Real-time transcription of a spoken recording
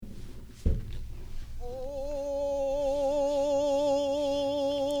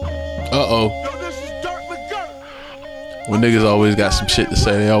Uh-oh. When niggas always got some shit to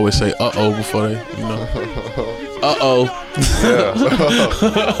say, they always say uh-oh before they, you know. Uh-oh. Yeah.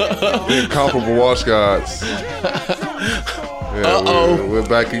 The incomparable Wash Gods. Yeah, uh-oh. We're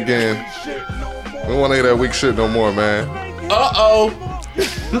back again. We don't want to hear that weak shit no more, man. Uh-oh.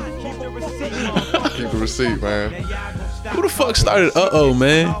 Keep the receipt, man. Who the fuck started uh-oh,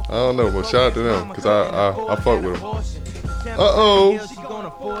 man? I don't know, but shout out to them, because I fuck with them. Uh-oh.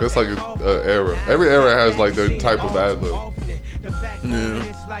 It's like an era. Every era has like their type of ad-lib. Yeah.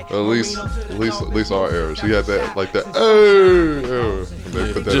 At least our eras. We had that, like that, oh.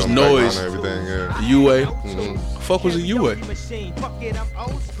 They put that just on noise. And everything, yeah. UA. Mm-hmm. Fuck was a UA?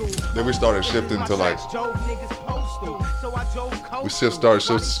 Then we started shifting to like,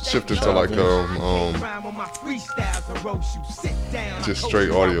 shifting to like just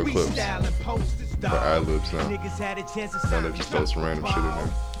straight audio clips for ad-libs now. Now they just throw some random shit in there.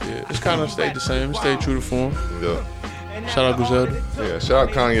 Yeah, it's kind of stayed the same. It stayed true to form. Yeah. Shout out Griselda. Yeah, shout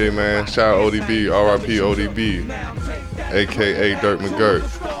out Kanye, man. Shout out ODB, RIP ODB, aka Dirt McGirt.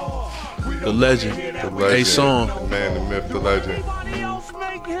 The legend. A song. The man, the myth, the legend.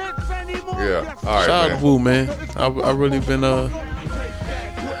 Yeah. All right, shout out man. to Wu, man. I really been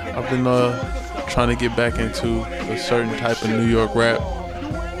trying to get back into a certain type of New York rap,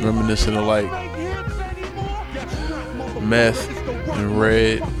 reminiscent of like Meth and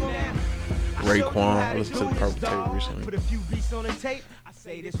Red, Raekwon. I listened to the Purple Tape recently.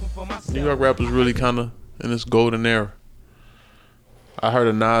 New York rap was really kind of in this golden era. I heard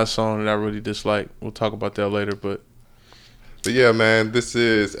a Nas song that I really disliked. We'll talk about that later, but yeah, man, this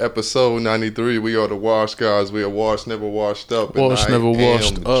is episode 93. We are the Wash Guys. We are washed, never washed up. Washed, never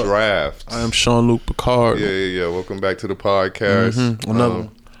washed up. Draft. I am Sean-Luc Picard. Yeah. Welcome back to the podcast. Mm-hmm. Another one.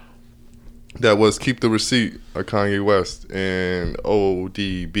 That was Keep the Receipt of Kanye West and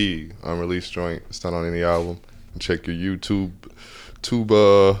ODB, unreleased joint. It's not on any album. Check your YouTube,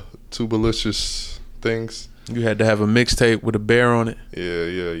 Tubalicious things. You had to have a mixtape with a bear on it.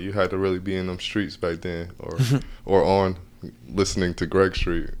 Yeah. You had to really be in them streets back then, or on listening to Greg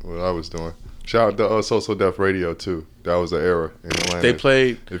Street. What I was doing. Shout out to Social Def Radio too. That was the era in Atlanta. They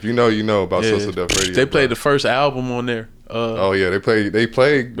played. If you know, you know about Social Def Radio. They played the first album on there. They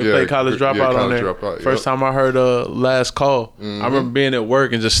played College Dropout on there. First time I heard Last Call. Mm-hmm. I remember being at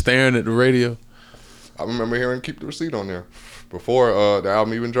work and just staring at the radio. I remember hearing Keep the Receipt on there before the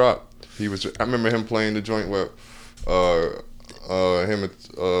album even dropped. I remember him playing the joint with him and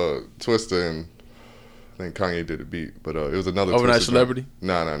Twista, and I think Kanye did the beat, but it was another Overnight Celebrity.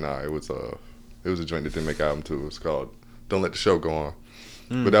 No. It was a joint that didn't make album too. It was called Don't Let the Show Go On.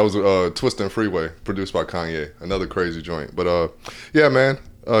 But that was Twista and Freeway, produced by Kanye. Another crazy joint. But yeah, man.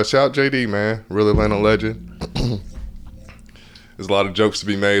 Shout out JD, man. Real Atlanta legend. There's a lot of jokes to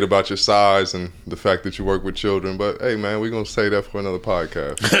be made about your size and the fact that you work with children. But hey, man, we're gonna say that for another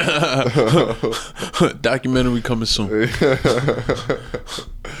podcast. Documentary coming soon.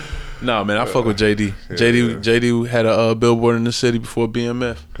 Nah, man, I fuck with JD. JD had a billboard in the city before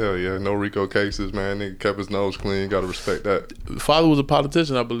BMF. Hell yeah, no RICO cases, man. Nigga kept his nose clean. Gotta respect that. Father was a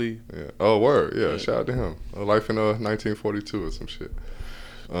politician, I believe. Yeah. Oh, word. Yeah. Shout out to him. Life in 1942 or some shit.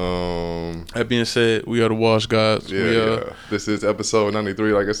 That being said, we are the Wash Guys. Yeah. This is episode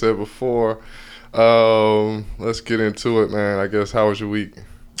 93, like I said before. Let's get into it, man. I guess, how was your week?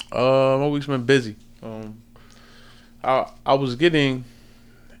 My week's been busy. I was getting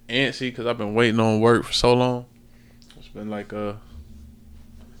antsy because I've been waiting on work for so long. It's been like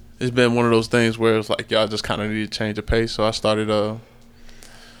it's been one of those things where it's like y'all just kind of need to change the pace. So I started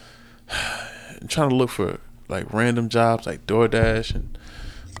trying to look for like random jobs like DoorDash and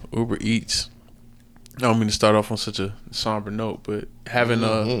Uber Eats. I don't mean to start off on such a somber note, but having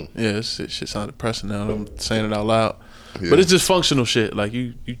this shit sounds depressing now. I'm saying it out loud, but it's just functional shit. Like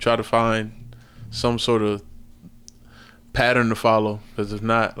you try to find some sort of pattern to follow, because if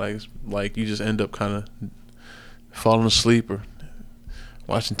not, like you just end up kind of falling asleep or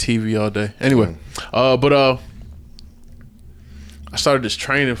watching TV all day. Anyway, but I started this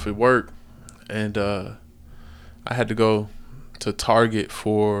training for work, and I had to go to Target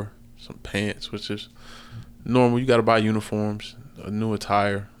for some pants, which is normal. You got to buy uniforms, a new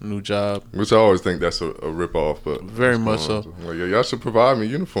attire, a new job. Which I always think that's a rip-off, but very much so. Like, yo, y'all should provide me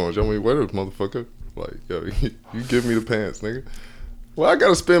uniforms. Y'all want me to wear this, motherfucker? Like, yo, you give me the pants, nigga. Well, I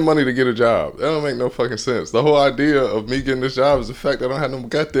gotta spend money to get a job. That don't make no fucking sense. The whole idea of me getting this job is the fact that I don't have no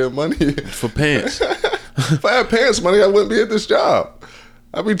goddamn money for pants. If I had pants money, I wouldn't be at this job.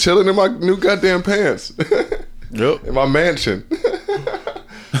 I'd be chilling in my new goddamn pants. Yep. In my mansion. With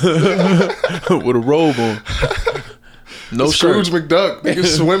a robe on. No Scrooge shirt. McDuck.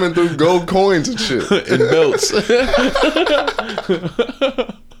 Niggas swimming through gold coins and shit. And belts.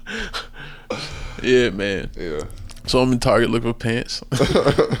 Yeah, man. Yeah. So I'm in Target looking for pants.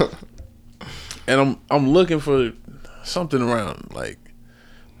 And I'm looking for something around like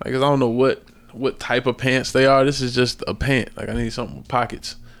I don't know what type of pants they are. This is just a pant. Like I need something with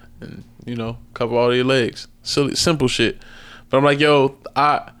pockets and cover all your legs. Silly, simple shit. But I'm like, yo,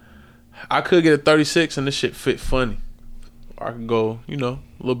 I could get a 36 and this shit fit funny. Or I could go, a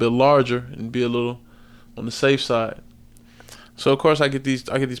little bit larger and be a little on the safe side. So of course I get these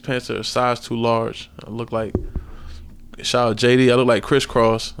pants that are size too large. I look like shout out JD. I look like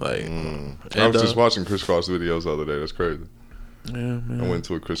Crisscross. Like I was just watching Crisscross videos the other day. That's crazy. Yeah, man. I went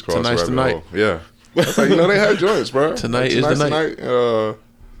to a Crisscross Tonight's rabbit the hole. Yeah. That's like, they had joints, bro. Tonight is the night.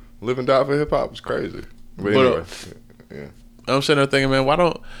 Live and Die for hip hop was crazy. But anyway, yeah. I'm sitting there thinking,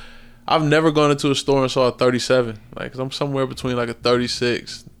 man, I've never gone into a store and saw a 37. Like, cause I'm somewhere between like a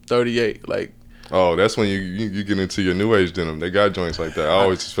 36, 38. Like, oh, that's when you get into your new age denim. They got joints like that. I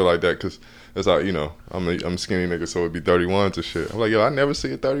always just feel like that because it's like, I'm a skinny nigga, so it'd be 31s and shit. I'm like, yo, I never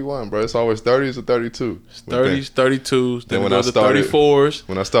see a 31, bro. It's always 30s or 32. 30s, 32s. Then when I started, 34s.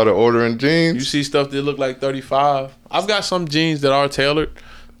 When I started ordering jeans, you see stuff that look like 35. I've got some jeans that are tailored.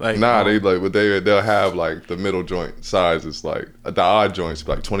 Like, they'll have like the middle joint sizes, like the odd joints,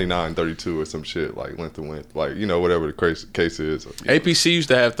 like 29, 32 or some shit, like length to length, like whatever the case is. APC used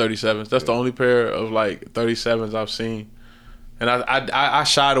to have 37s. That's the only pair of like 37s I've seen. And I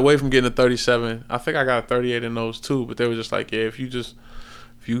shied away from getting a 37. I think I got a 38 in those too, but they were just like, yeah, if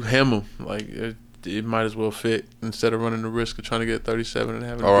you hem them, like it might as well fit instead of running the risk of trying to get a 37 and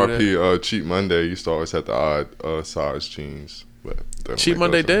having to do that. RIP Cheap Monday used to always have the odd size jeans. But Cheap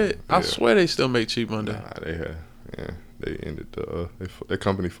Monday dead. Yeah. I swear they still make Cheap Monday. Nah, they ended their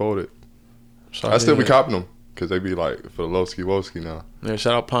company folded. Sorry, I still be copping them because they be like for the Lowski Woski now. Yeah,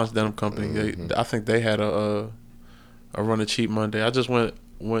 shout out Ponce Denim Company. Mm-hmm. I think they had a run of Cheap Monday. I just went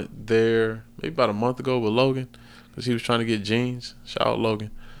there maybe about a month ago with Logan because he was trying to get jeans. Shout out Logan.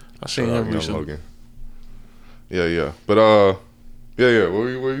 I seen him recently. Logan. Yeah. But yeah. What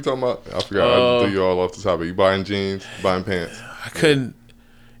were you talking about? I forgot. I threw you all off the topic. You buying jeans, buying pants. I couldn't.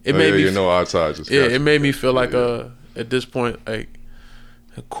 It made me. No odd sizes. Yeah, it made me feel like at this point like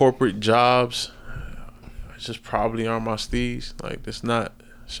corporate jobs just probably aren't my steez. Like it's not.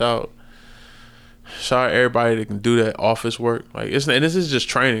 Shout out everybody that can do that office work. Like and this is just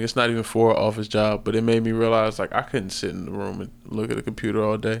training. It's not even for an office job. But it made me realize like I couldn't sit in the room and look at a computer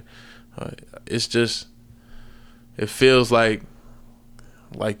all day. It's just. It feels like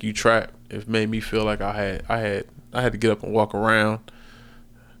you trapped. It made me feel like I had to get up and walk around.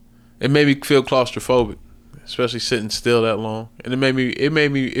 It made me feel claustrophobic, especially sitting still that long. And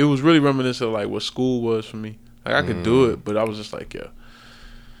it was really reminiscent of like what school was for me. Like I could do it, but I was just like, yeah,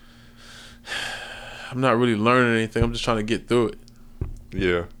 I'm not really learning anything. I'm just trying to get through it.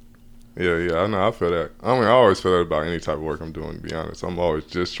 Yeah. I know. I feel that. I mean, I always feel that about any type of work I'm doing, to be honest. I'm always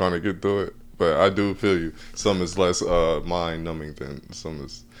just trying to get through it. But I do feel you. Some is less mind numbing than some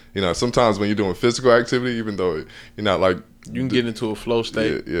is. Sometimes when you're doing physical activity, even though you're not like you can get into a flow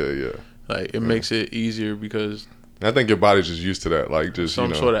state. Yeah. Like it makes it easier because I think your body's just used to that, like just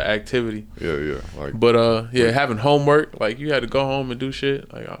some sort of activity. Yeah. Like, but having homework, like you had to go home and do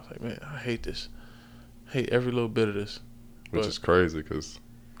shit. Like I was like, man, I hate this. I hate every little bit of this. Which is crazy because,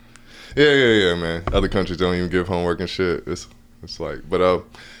 yeah, man. Other countries don't even give homework and shit. It's like, but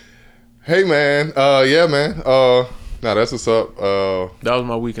hey, man. Yeah, man. Nah, that's what's up. That was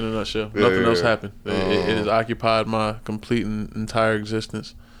my week in a nutshell. Nothing else happened. It has occupied my complete and entire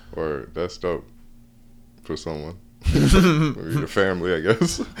existence. Or that's dope for someone. Or your family, I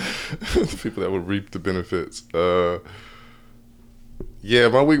guess. The people that would reap the benefits. Yeah,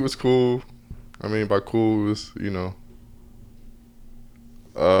 my week was cool. I mean, by cool, it was,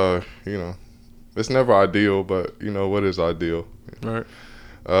 it's never ideal, but, what is ideal? Right.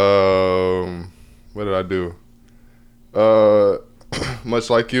 What did I do? Much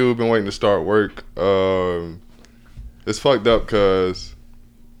like you, been waiting to start work. It's fucked up because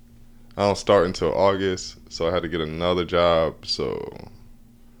I don't start until August, so I had to get another job. So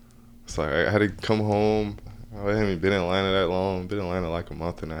it's like I had to come home. I haven't been in Atlanta that long. Been in Atlanta like a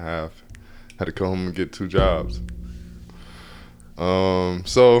month and a half. Had to come home and get 2 jobs.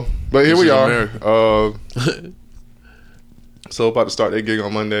 But here we are. So about to start that gig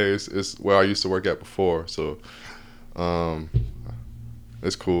on Monday. It's where I used to work at before. So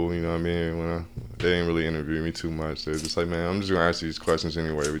it's cool, you know what I mean? They ain't really interviewing me too much. They're just like, man, I'm just gonna ask you these questions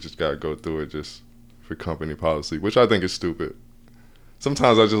anyway. We just gotta go through it just for company policy, which I think is stupid.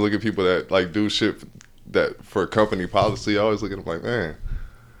 Sometimes I just look at people that like do shit that for company policy, I always look at them like, man,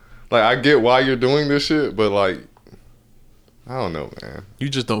 like I get why you're doing this shit, but like, I don't know, man. You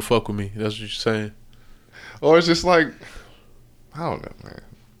just don't fuck with me. That's what you're saying. Or it's just like, I don't know,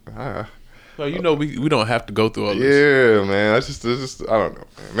 man. No, you know we don't have to go through all this. Yeah, man. That's just I don't know,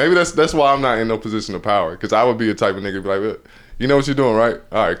 man. Maybe that's why I'm not in no position of power. Because I would be a type of nigga to be like, you know what you're doing, right?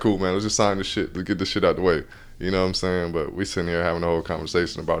 All right, cool, man. Let's just sign this shit to get this shit out the way. You know what I'm saying? But we sitting here having a whole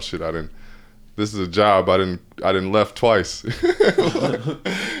conversation about shit this is a job I didn't left twice.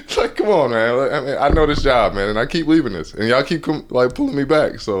 Like, come on, man. Like, I mean, I know this job, man, and I keep leaving this, and y'all keep like pulling me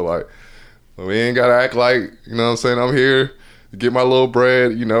back. So like, we ain't gotta act like, you know what I'm saying, I'm here to get my little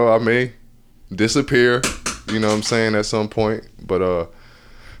bread. You know, I may disappear, you know what I'm saying, at some point. But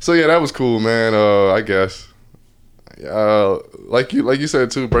so yeah, that was cool, man. I guess like you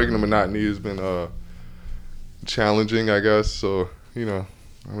said too, breaking the monotony has been challenging, I guess. So, you know,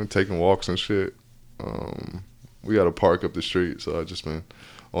 I've been taking walks and shit. We got a park up the street, so I've just been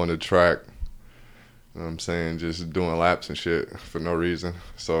on the track, you know what I'm saying, just doing laps and shit for no reason.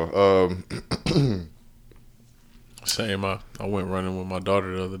 So same. I went running with my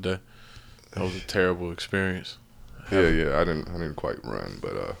daughter the other day. That was a terrible experience. Yeah, I didn't quite run,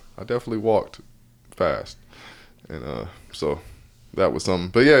 but I definitely walked fast, and so that was something.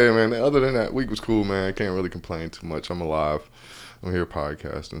 But yeah, man. Other than that, week was cool, man. I can't really complain too much. I'm alive. I'm here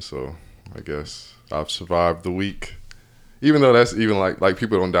podcasting, so I guess I've survived the week. Even though that's even like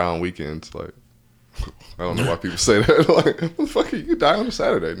people don't die on weekends. Like, I don't know why people say that. Like, what the fuck, you die on a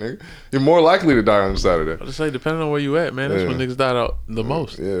Saturday, nigga? You're more likely to die on a Saturday. I just say, depending on where you at, man, that's when niggas died out the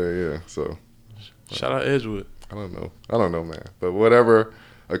most. Yeah. So, shout out Edgewood. I don't know, man. But whatever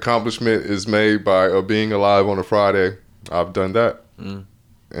accomplishment is made by being alive on a Friday, I've done that. And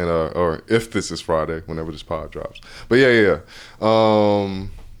or if this is Friday, whenever this pod drops. But yeah.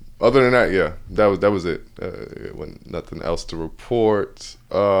 Other than that, yeah, that was it. It wasn't nothing else to report.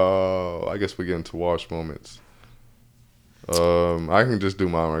 I guess we get into wash moments. I can just do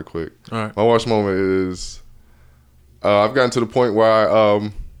mine right quick. All right. My wash moment is I've gotten to the point where I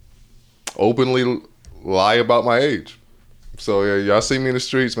openly lie about my age. So yeah, y'all see me in the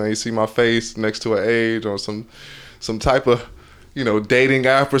streets, man. You see my face next to an age on some type of, you know, dating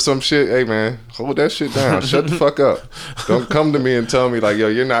app or some shit. Hey, man, hold that shit down. Shut the fuck up. Don't come to me and tell me, like, yo,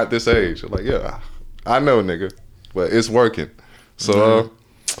 you're not this age. I'm like, yeah, I know, nigga, but it's working. So,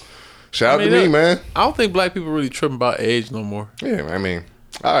 shout out to me, man. I don't think black people really tripping about age no more. Yeah, I mean,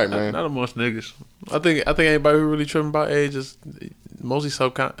 all right, man. Not amongst niggas. I think anybody who really tripping about age is mostly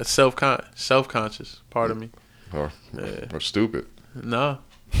self-conscious. Pardon me. Or stupid. Nah.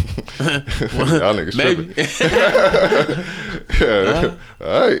 Y'all niggas maybe. Yeah.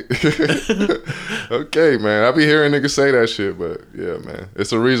 All right. Okay, man. I be hearing niggas say that shit, but yeah, man.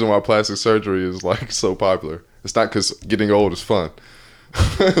 It's the reason why plastic surgery is like so popular. It's not because getting old is fun.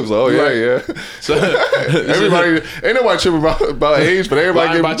 It was like, yeah. So everybody ain't nobody tripping about age, but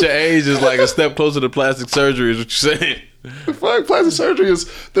everybody about your age is like a step closer to plastic surgery, is what you're saying. Plastic surgery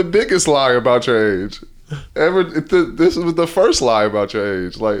is the biggest lie about your age. This was the first lie about your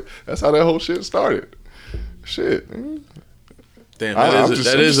age. Like, that's how that whole shit started. Shit. Damn,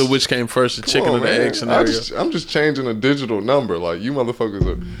 that is a which came first, the chicken or the egg scenario. I'm just changing a digital number. Like, you motherfuckers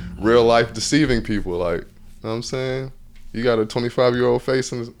are real life deceiving people. Like, you know what I'm saying? You got a 25-year-old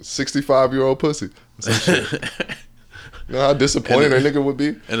face and a 65-year-old pussy. Some shit. You know how disappointed a nigga would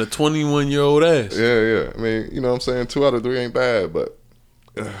be? And a 21-year-old ass. Yeah. I mean, you know what I'm saying? 2 out of 3 ain't bad, but...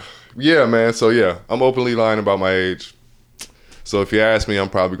 yeah, man. So, yeah, I'm openly lying about my age. So, if you ask me, I'm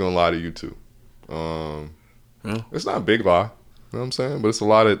probably going to lie to you, too. It's not a big lie. You know what I'm saying? But it's a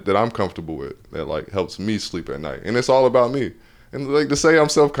lot that I'm comfortable with that, like, helps me sleep at night. And it's all about me. And, like, to say I'm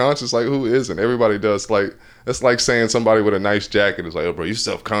self-conscious, like, who isn't? Everybody does. Like, it's like saying somebody with a nice jacket is like, oh, bro, you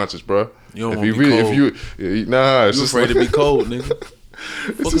self-conscious, bro. You don't want to be cold. It's you just afraid like, to be cold, nigga.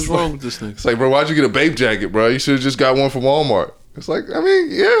 What is wrong with this nigga? It's like, bro, why'd you get a babe jacket, bro? You should have just got one from Walmart. It's like, I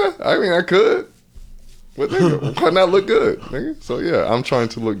mean, I could. But, nigga, why not look good, nigga? So, yeah, I'm trying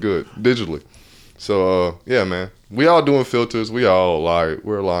to look good digitally. So, yeah, man. We all doing filters. We all lie.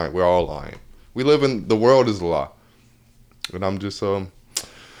 We're lying. We're all lying. We live in, the world is a lie. And I'm just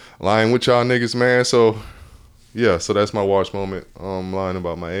lying with y'all niggas, man. So, yeah, so that's my watch moment. I'm lying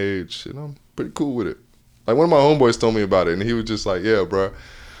about my age, and I'm pretty cool with it. Like, one of my homeboys told me about it, and he was just like, yeah, bro,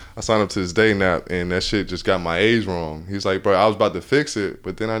 I signed up to this day nap, and that shit just got my age wrong. He's like, bro, I was about to fix it,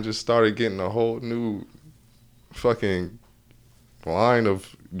 but then I just started getting a whole new fucking line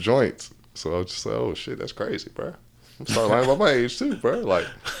of joints. So I was just like, oh, shit, that's crazy, bro. I'm starting lying about my age, too, bro. Like,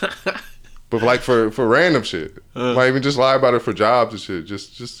 but like for random shit. Might even just lie about it for jobs and shit.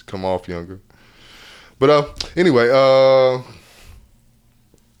 Just come off younger. But anyway,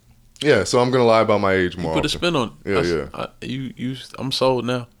 yeah. So I'm gonna lie about my age more. Put a spin on it. Yeah. I'm sold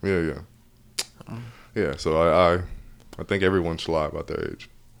now. Yeah. Yeah. So I think everyone should lie about their age.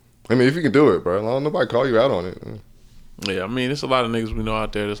 I mean, if you can do it, bro. Don't nobody call you out on it. Yeah, I mean, there's a lot of niggas we know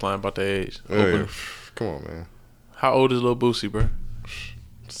out there that's lying about their age. Yeah. Come on, man. How old is Lil Boosie, bro?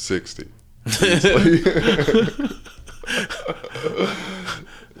 60.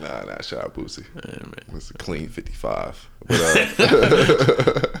 Nah, shout out Boosie. Yeah, man. It's a clean 55. But,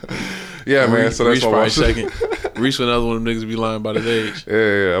 yeah, man. So that's Reese probably second. Reese another one of them niggas be lying about his age.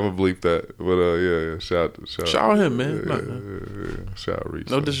 Yeah. I'm gonna bleep that. But yeah. Shout out him, man. Yeah. Shout out Reese.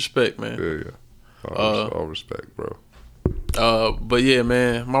 No disrespect, man. Yeah. All respect, bro. But yeah,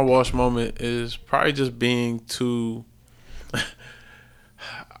 man, my wash moment is probably just being too.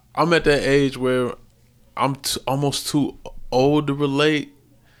 I'm at that age where I'm almost too old to relate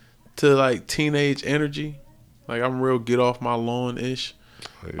to like teenage energy. Like I'm real get off my lawn ish.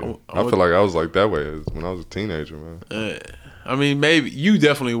 Yeah. I feel like I was like that way when I was a teenager, man. I mean, maybe you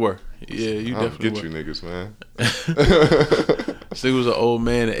definitely were. Yeah, you definitely get were. You niggas, man. This nigga was an old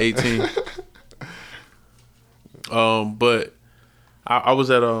man at 18. But I was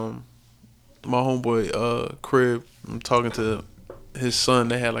at my homeboy crib. I'm talking to his son.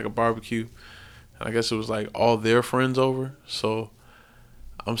 They had like a barbecue, and I guess it was like all their friends over. So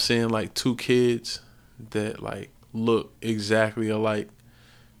I'm seeing like two kids that like look exactly alike,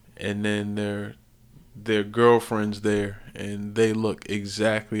 and then their girlfriends there, and they look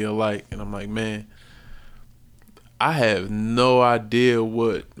exactly alike. And I'm like, man, I have no idea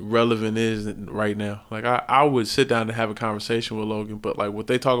what relevant is right now. Like I would sit down and have a conversation with Logan, but like what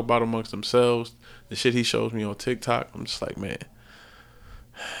they talk about amongst themselves, the shit he shows me on TikTok, I'm just like, man,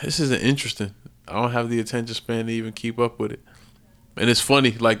 this isn't interesting. I don't have the attention span to even keep up with it. And it's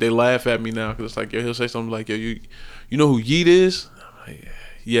funny, like they laugh at me now because it's like, yo, he'll say something like, yo, you know who Yeet is? I'm like,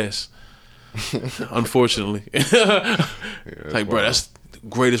 yes. Unfortunately. Like, bro, that's the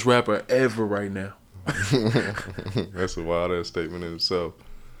greatest rapper ever right now. That's a wild ass statement in itself.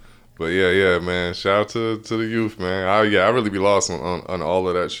 But yeah, man. Shout out to the youth, man. I really be lost on all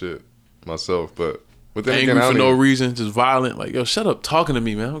of that shit myself. But then angry again, for no reason, just violent. Like, yo, shut up talking to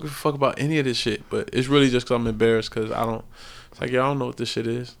me, man. I don't give a fuck about any of this shit. But it's really just because I'm embarrassed because it's like, yo, I don't know what this shit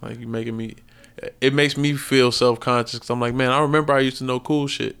is. Like, you making me, it makes me feel self-conscious because I'm like, man, I remember I used to know cool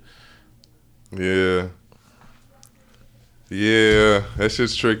shit. Yeah, that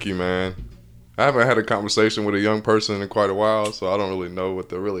shit's tricky, man. I haven't had a conversation with a young person in quite a while, so I don't really know what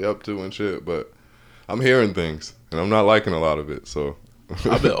they're really up to and shit, but I'm hearing things, and I'm not liking a lot of it, so.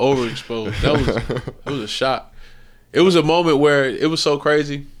 I've been overexposed. That was a shock. It was a moment where it was so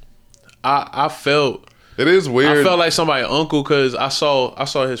crazy. I felt... It is weird. I felt like somebody's uncle because I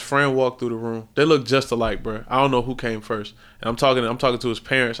saw his friend walk through the room. They look just alike, bro. I don't know who came first. And I'm talking to his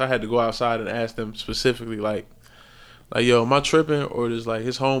parents. I had to go outside and ask them specifically, like, yo, am I tripping, or does like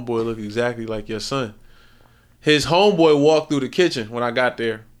his homeboy look exactly like your son? His homeboy walked through the kitchen when I got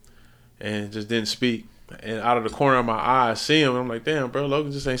there, and just didn't speak. And out of the corner of my eye, I see him. And I'm like, damn, bro,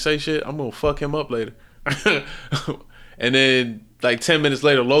 Logan just ain't say shit. I'm gonna fuck him up later. And then like 10 minutes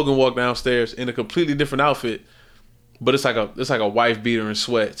later, Logan walked downstairs in a completely different outfit, but it's like a wife beater and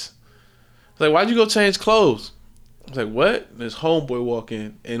sweats. It's like, why'd you go change clothes? I was like, what? And his homeboy walk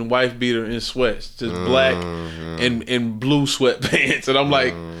in wife beater and sweats, just black and blue sweatpants, and I'm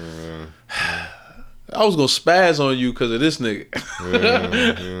like, I was gonna spaz on you because of this nigga.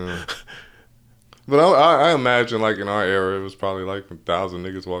 Yeah. But I imagine like in our era, it was probably like 1,000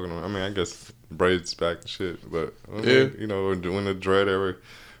 niggas walking around. I mean, I guess braids back and shit, but you know, when the dread era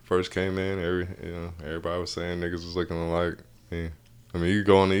first came in, everybody was saying niggas was looking alike. Yeah. I mean, you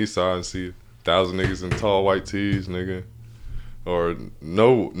go on the east side and see 1,000 niggas in tall white tees, nigga, or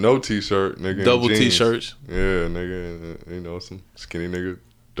no t-shirt, nigga, double jeans. t-shirts. Yeah, nigga, you know, some skinny nigga,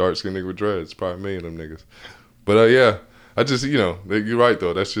 dark skin nigga with dreads. Probably me and them niggas. But yeah. I just, you know, you're right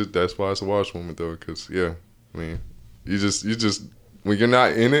though. That's why it's a wash moment though. Cause yeah, I mean, you just when you're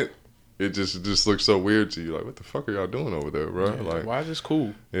not in it, it just looks so weird to you. Like, what the fuck are y'all doing over there, bro? Yeah, like, why is this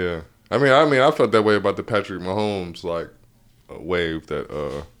cool? Yeah, I mean, I felt that way about the Patrick Mahomes like wave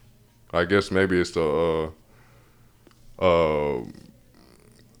that I guess maybe it's the Odell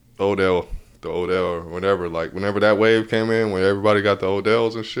or whatever. Like whenever that wave came in, when everybody got the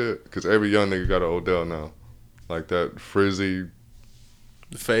Odells and shit, cause every young nigga got an Odell now. Like that frizzy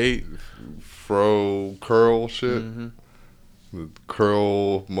fade, fro curl shit, the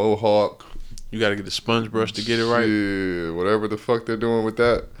curl mohawk. You gotta get the sponge brush to get it right. Yeah, whatever the fuck they're doing with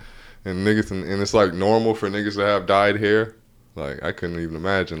that, and niggas and it's like normal for niggas to have dyed hair. Like I couldn't even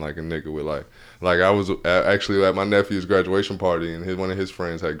imagine like a nigga with like I was actually at my nephew's graduation party and one of his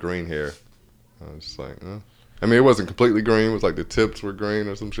friends had green hair. I was just like, I mean, it wasn't completely green. It was like the tips were green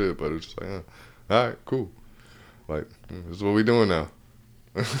or some shit, but it was just like, all right, cool. Like this is what we doing now.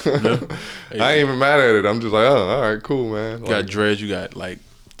 I ain't even mad at it. I'm just like, oh, all right, cool, man. You got dreads. You got like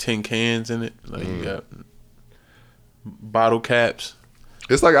tin cans in it. Like you got bottle caps.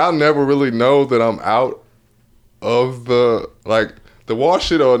 It's like I'll never really know that I'm out of the wash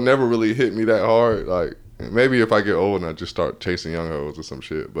shit. Or never really hit me that hard. Like maybe if I get old and I just start chasing young hoes or some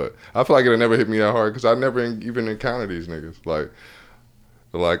shit. But I feel like it'll never hit me that hard because I never even encounter these niggas. Like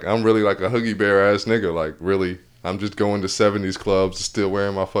I'm really like a Huggy Bear ass nigga. Like really. I'm just going to 70s clubs, still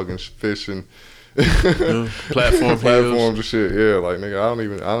wearing my fucking fishing platforms and shit. Yeah, like nigga, I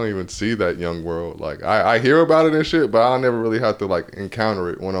don't even see that young world. Like I hear about it and shit, but I never really have to like encounter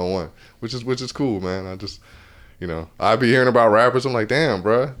it one on one, which is cool, man. I just, I be hearing about rappers. I'm like, damn,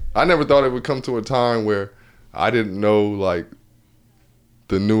 bruh. I never thought it would come to a time where I didn't know like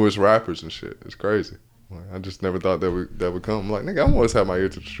the newest rappers and shit. It's crazy. Like, I just never thought that would come. I'm like, nigga, I'm always have my ear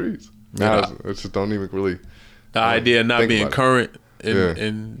to the streets. Now I just don't even really. The idea of not being current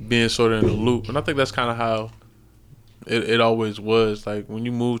and being sort of in the loop. And I think that's kind of how it always was. Like, when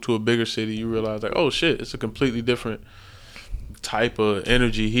you move to a bigger city, you realize, like, oh, shit, it's a completely different type of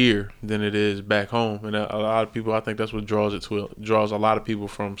energy here than it is back home. And a lot of people, I think that's what draws a lot of people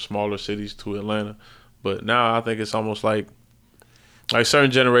from smaller cities to Atlanta. But now I think it's almost like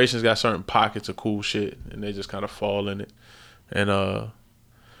certain generations got certain pockets of cool shit, and they just kind of fall in it. And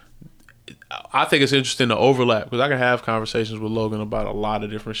I think it's interesting to overlap because I can have conversations with Logan about a lot of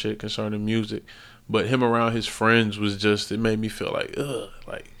different shit concerning music, but him around his friends was just, it made me feel like, ugh,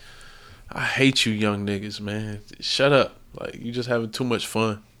 like I hate you young niggas, man. Shut up. Like you just having too much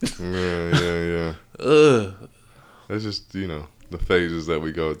fun. Yeah. Ugh. That's just, the phases that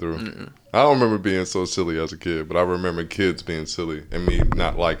we go through. I don't remember being so silly as a kid, but I remember kids being silly and me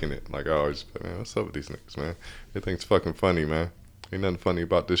not liking it. Like I always, man, what's up with these niggas, man? They think it's fucking funny, man. Ain't nothing funny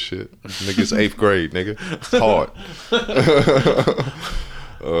about this shit. Nigga's 8th grade, nigga. It's hard.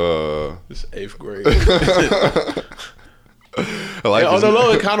 It's 8th grade.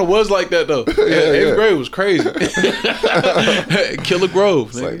 It kind of was like that though. Yeah, 8th grade was crazy. Killer Grove.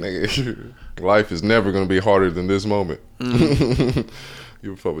 It's like, nigga, life is never gonna be harder than this moment.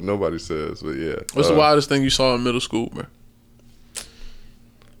 You fuck what nobody says, but yeah. What's the wildest thing you saw in middle school, man?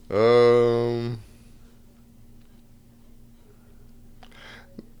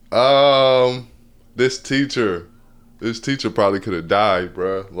 This teacher probably could have died,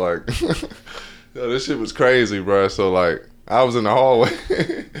 bro. Like, this shit was crazy, bro. So like, I was in the hallway,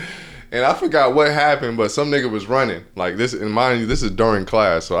 and I forgot what happened, but some nigga was running. Like this, and mind you, this is during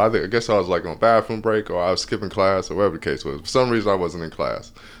class, so I guess I was like on bathroom break or I was skipping class or whatever the case was. For some reason, I wasn't in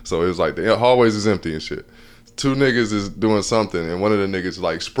class, so it was like the hallways is empty and shit. 2 niggas is doing something, and one of the niggas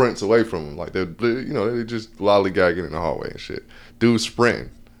like sprints away from him, like they just lollygagging in the hallway and shit. Dude sprinting.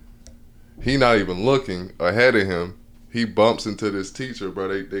 He not even looking ahead of him. He bumps into this teacher, bro.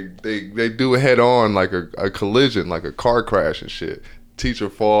 They do head on like a collision, like a car crash and shit. Teacher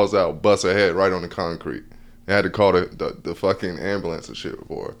falls out, busts her head right on the concrete. They had to call the fucking ambulance and shit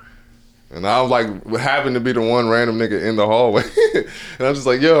for her. And I was like, happened to be the one random nigga in the hallway. And I'm just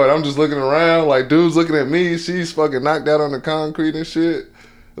like, yo, and I'm just looking around, like dude's looking at me. She's fucking knocked out on the concrete and shit.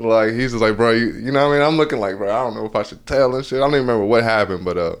 Like he's just like, bro, you know what I mean? I'm looking like, bro, I don't know if I should tell and shit. I don't even remember what happened,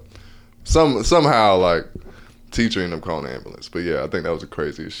 but somehow like teacher ended up calling the ambulance. But yeah, I think that was the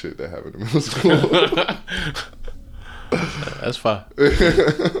craziest shit that happened in middle school. That's fine.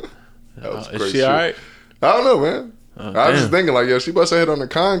 That was crazy. Is she all right? I don't know, man. I was just thinking like, yo, she bust her head on the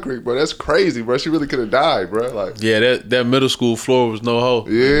concrete, bro. That's crazy, bro. She really could have died, bro. Like, yeah, that middle school floor was no hole.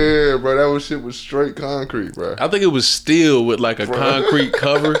 Yeah, bro. Shit was straight concrete, bro. I think it was steel with like a concrete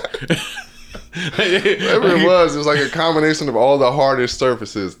cover. Whatever it was like a combination of all the hardest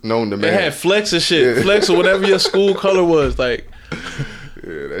surfaces known to man. It had flex and shit, yeah. Flex or whatever your school color was, like.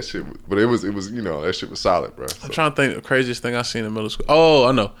 Yeah, that shit. But it was that shit was solid, bro. So. I'm trying to think the craziest thing I seen in middle school. Oh,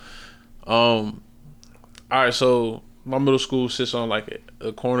 I know. All right, so my middle school sits on like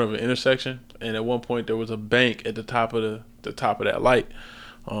a corner of an intersection, and at one point there was a bank at the top of the top of that light.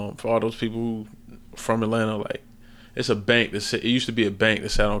 For all those people who from Atlanta, like it's a bank it used to be a bank that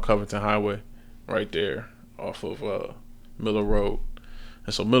sat on Covington Highway, right there off of Miller Road,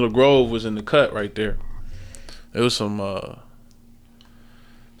 and so Miller Grove was in the cut right there. There was some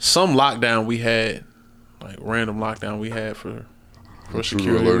lockdown we had, like random lockdown we had for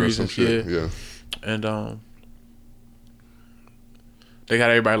security reasons. Yeah. And they got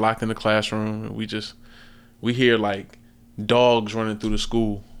everybody locked in the classroom, and we hear like dogs running through the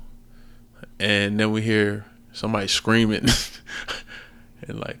school, and then we hear somebody screaming,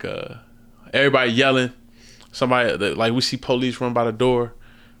 and like everybody yelling. Somebody like we see police run by the door.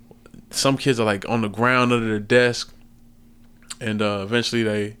 Some kids are like on the ground under their desk, and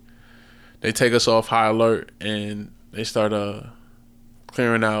eventually they take us off high alert and they start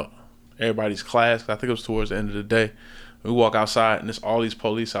clearing out everybody's class. I think it was towards the end of the day. We walk outside and there's all these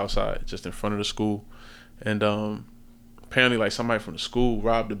police outside just in front of the school, and apparently like somebody from the school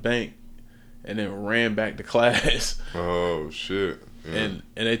robbed the bank and then ran back to class. Oh shit! Yeah.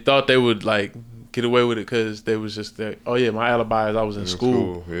 And they thought they would like get away with it because they was just there. Oh yeah, my alibi is I was in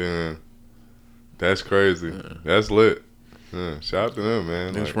school. Yeah, that's crazy. Yeah. That's lit. Yeah. Shout out to them,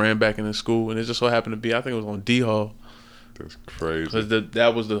 man. They just ran back into school, and it just so happened to be, I think it was on D Hall. That's crazy. Because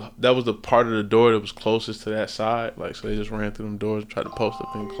that was the part of the door that was closest to that side. Like, so they just ran through them doors and tried to post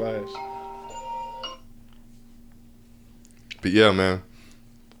up in class. But yeah, man.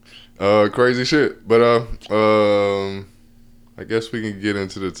 Crazy shit. But I guess we can get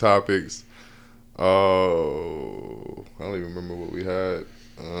into the topics. Oh, I don't even remember what we had.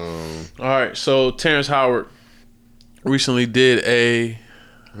 All right, so Terrence Howard recently did a...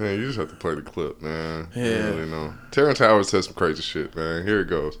 Man, you just have to play the clip, man. Yeah. I don't really know. Terrence Howard said some crazy shit, man. Here it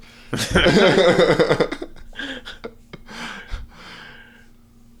goes. Just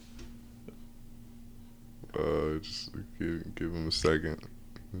give him a second.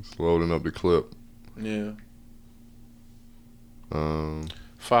 It's loading up the clip. Yeah.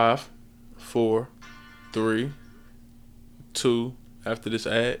 5, 4, 3, 2. After this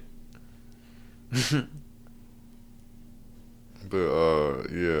ad. But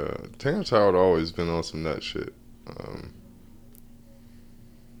yeah, Terrence Howard always been on some nut shit.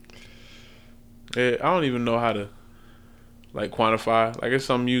 Yeah, I don't even know how to like quantify. Like, it's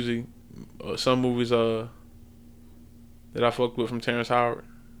some music, some movies that I fucked with from Terrence Howard,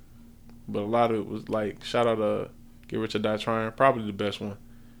 but a lot of it was like, shout out Get Rich or Die Trying, probably the best one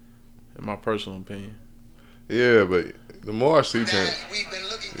in my personal opinion. Yeah, but the more I see Terrence,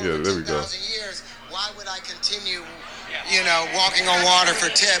 yeah, there we go. Why would I continue, walking on water for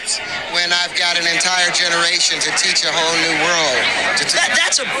tips when I've got an entire generation to teach a whole new world?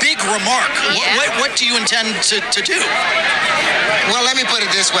 That's a big remark. Yeah. What do you intend to do? Well, let me put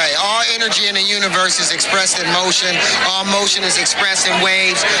it this way. All energy in the universe is expressed in motion. All motion is expressed in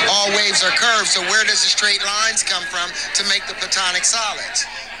waves. All waves are curved. So where does the straight lines come from to make the platonic solids?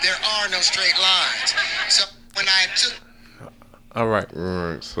 There are no straight lines. So when I took... All right,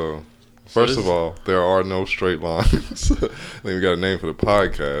 so... First of all, there are no straight lines. I think we got a name for the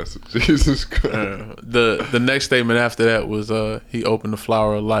podcast. Jesus Christ. The next statement after that was he opened the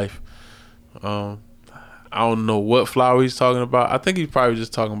flower of life. I don't know what flower he's talking about. I think he's probably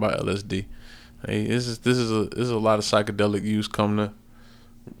just talking about LSD. Hey, this is a lot of psychedelic use coming to,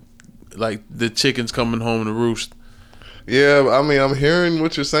 like, the chickens coming home to roost. Yeah, I mean, I'm hearing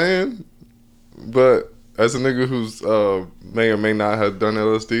what you're saying, but as a nigga who's may or may not have done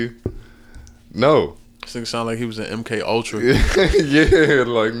LSD. No. This nigga sound like he was an MK Ultra. Yeah,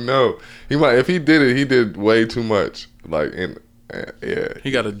 like, no. He might, if he did it, he did way too much. Like, yeah.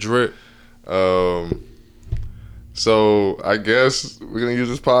 He got a drip. So I guess we're gonna use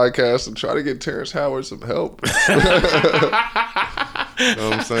this podcast to try to get Terrence Howard some help. You know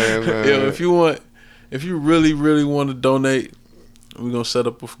what I'm saying, man? Yeah, if you really, really want to donate, we're gonna set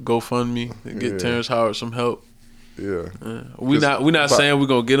up a GoFundMe to get Terrence Howard some help. Yeah. We're not saying we're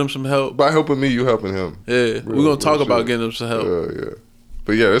gonna get him some help. By helping me, you helping him. Yeah. We're gonna talk about getting him some help. Yeah.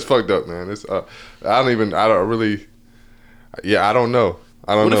 But yeah, it's fucked up, man. It's I don't know.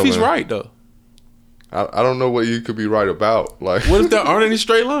 What if he's right though? I don't know what you could be right about. Like, what if there aren't any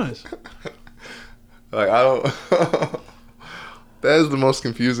straight lines? Like, I don't. That is the most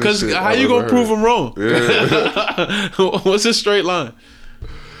confusing shit. Because how you gonna prove him wrong? Yeah. What's a straight line?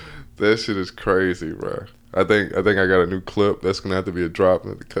 That shit is crazy, bro. I think I got a new clip. That's gonna have to be a drop. I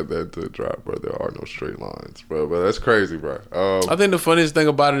have to cut that into a drop, bro. There are no straight lines, bro. But that's crazy, bro. I think the funniest thing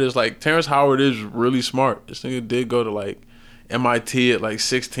about it is, like, Terrence Howard is really smart. This nigga did go to like MIT at like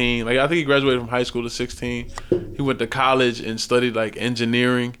 16. Like, I think he graduated from high school at 16. He went to college and studied like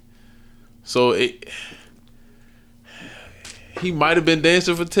engineering. So he might have been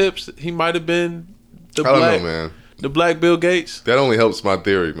dancing for tips. He might have been I don't know, man. The black Bill Gates. That only helps my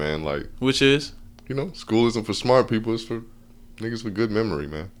theory, man. Like, which is, school isn't for smart people. It's for niggas with good memory,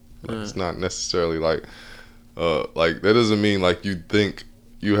 man. Like, it's not necessarily like that doesn't mean like you think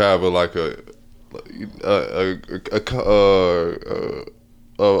you have a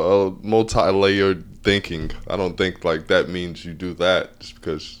multi-layered thinking. I don't think like that means you do that just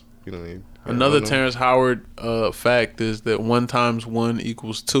because Another Terrence Howard fact is that 1 × 1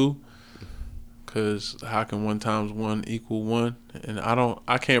 = 2. Because how can 1 × 1 = 1? And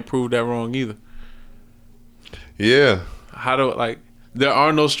I can't prove that wrong either. Yeah. There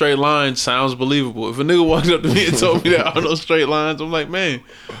are no straight lines sounds believable. If a nigga walked up to me and told me there are no straight lines, I'm like, man,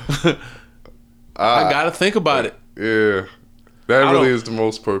 I gotta think about it. Yeah. That really is the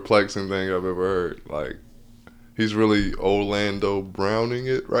most perplexing thing I've ever heard. Like, he's really Orlando Browning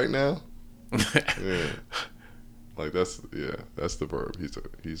it right now. Yeah. Like, that's the verb.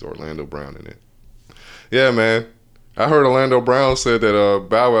 He's Orlando Browning it. Yeah, man. I heard Orlando Brown said that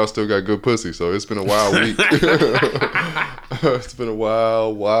Bow Wow still got good pussy, so it's been a wild week. It's been a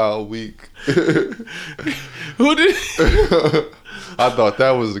wild week. Who did? I thought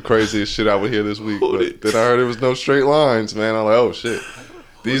that was the craziest shit I would hear this week. But then I heard there was no straight lines, man. I'm like, oh shit.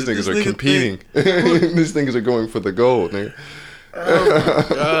 These niggas are competing. These niggas are going for the gold, nigga. Oh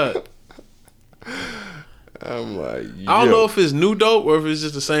my God. I'm like, yo. I don't know if it's new dope or if it's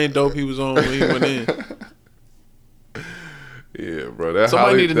just the same dope he was on when he went in. Yeah, bro. That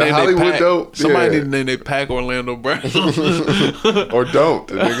Somebody need to name Hollywood pack. dope. Somebody need to name their pack Orlando Brown. Or don't,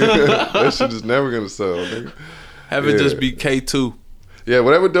 nigga. That shit is never gonna sell, nigga. Have it just be K2. Yeah,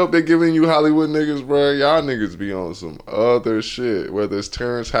 whatever dope they giving you Hollywood niggas, bro, y'all niggas be on some other shit. Whether it's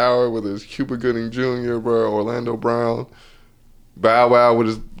Terrence Howard, whether it's Cuba Gooding Jr., bro, Orlando Brown, Bow Wow with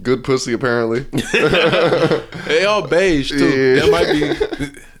his good pussy apparently. They all beige too. Yeah.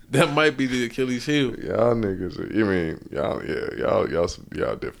 That might be the Achilles heel. Y'all niggas,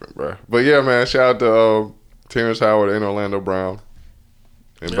 y'all different, bro. But yeah, man, shout out to Terrence Howard and Orlando Brown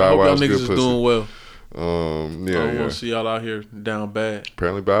and Bow Wow's good pussy. Y'all niggas is doing well. I don't want to see y'all out here down bad.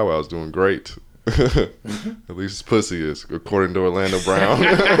 Apparently Bow Wow's doing great. At least his pussy is, according to Orlando Brown.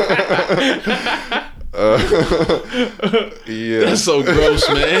 Yeah. That's so gross,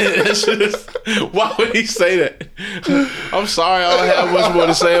 man. Why would he say that? I'm sorry, I don't have much more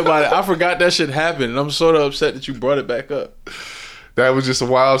to say about it. I forgot that shit happened, and I'm sort of upset that you brought it back up. That was just a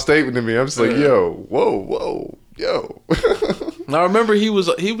wild statement to me. I'm just like, yo, whoa. Now remember, he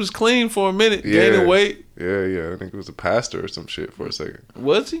was clean for a minute, gaining weight. Yeah. I think it was a pastor or some shit for a second.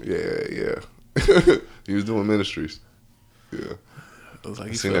 Was he? Yeah. He was doing ministries. Yeah. I was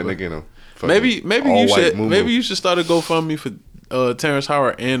like, I seen that nigga in a maybe you should start a GoFundMe for Terrence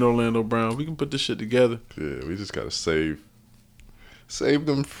Howard and Orlando Brown. We can put this shit together. Yeah, we just gotta save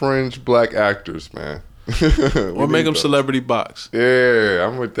them fringe black actors, man. Or make them celebrity box. Yeah,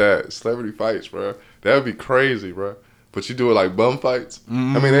 I'm with that. Celebrity fights, bro. That would be crazy, bro. But you do it like bum fights. I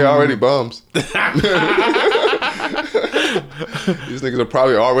mean, they already bums. These niggas are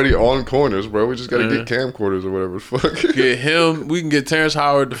probably already on corners, bro. We just gotta get camcorders or whatever the fuck. Get him. We can get Terrence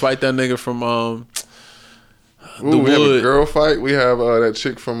Howard to fight that nigga from we have a girl fight. We have that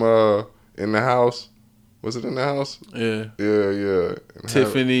chick from In the House. Was it In the House? Yeah. Yeah.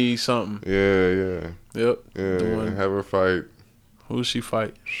 Tiffany something. Yeah. Yep. Yeah. Have her fight. Who does she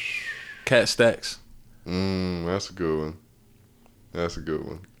fight? Cat Stacks. That's a good one.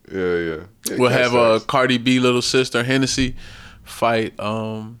 Yeah. We'll have Cardi B little sister Hennessy fight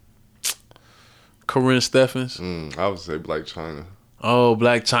Corinne Stephens. I would say Black China. Oh,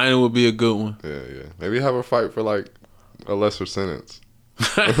 Black China would be a good one. Yeah. Maybe have her fight for like a lesser sentence.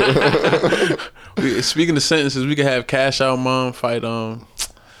 Speaking of sentences, we could have Cash Out Mom fight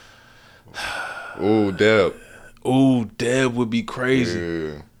Deb. Deb would be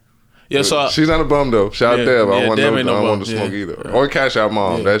crazy. Yeah, so she's not a bum though. Shout out Deb. I don't want to smoke either. Or Cash Out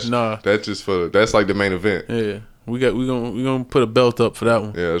Mom. That's just that's like the main event. Yeah, we gonna put a belt up for that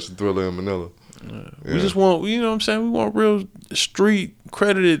one. Yeah, it's Thriller in Manila. We just want, you know what I'm saying? We want real street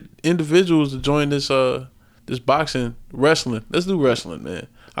credited individuals to join this boxing wrestling. Let's do wrestling, man.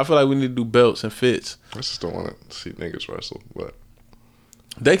 I feel like we need to do belts and fits. I just don't want to see niggas wrestle, but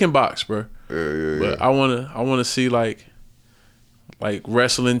they can box, bro. Yeah. But I wanna see like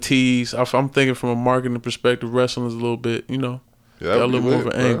wrestling tees. I'm thinking from a marketing perspective, wrestling is a little bit, got a little more of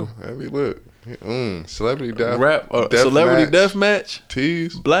an angle. That'd be lit. Celebrity death. Celebrity death match.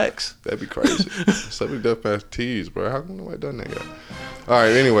 Tees. Blacks. That'd be crazy. Celebrity death match tees, bro. How come nobody done that yet? All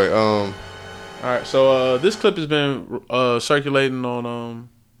right. Anyway. All right. So this clip has been circulating on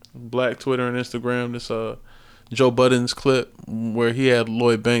Black Twitter and Instagram. This Joe Budden's clip where he had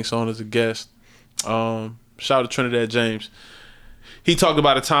Lloyd Banks on as a guest. Shout out to Trinidad James. He talked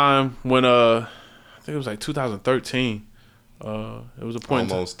about a time when I think it was like 2013. It was a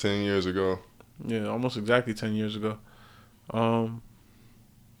point almost 10 years ago. Yeah, almost exactly 10 years ago.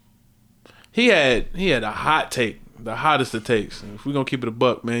 He had a hot take, the hottest of takes. If we're gonna keep it a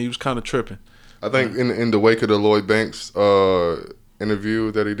buck, man, he was kind of tripping. I think in the wake of the Lloyd Banks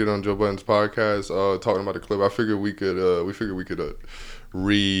interview that he did on Joe Budden's podcast, talking about the clip. I figured we could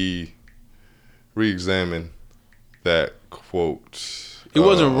re-examine that quote. He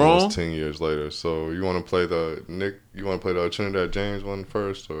wasn't wrong. Almost 10 years later. So you want to play the Trinidad James one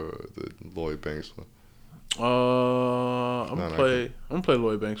first, or the Lloyd Banks one? I'm gonna play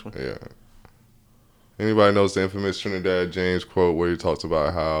Lloyd Banks one. Yeah. Anybody knows the infamous Trinidad James quote where he talks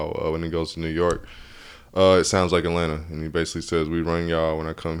about how when he goes to New York, it sounds like Atlanta, and he basically says, "We run y'all when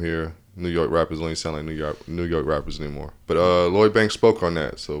I come here. New York rappers don't even sound like New York rappers anymore." But Lloyd Banks spoke on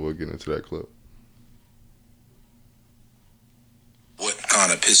that, so we'll get into that clip. What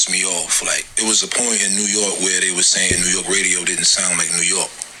kind of pissed me off, like, it was a point in New York where they were saying New York radio didn't sound like New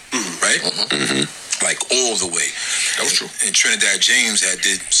York, right? Like, all the way. That was true. And Trinidad James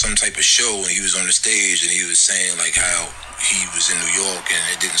did some type of show, and he was on the stage, and he was saying, like, how he was in New York, and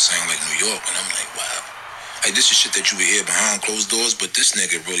it didn't sound like New York. And I'm like, wow. Like, this is shit that you would hear behind closed doors, but this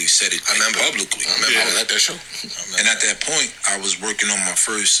nigga really said it publicly. I remember I was at that show. And at that point, I was working on my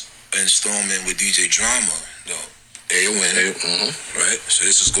first installment with DJ Drama, though. AON, right? So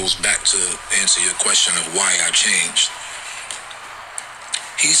this goes back to answer your question of why I changed.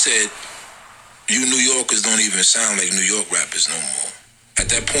 He said, "You New Yorkers don't even sound like New York rappers no more." At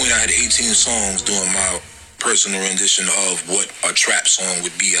that point, I had 18 songs doing my personal rendition of what a trap song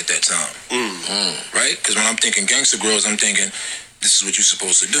would be at that time, right? Because when I'm thinking Gangsta Girls, I'm thinking this is what you're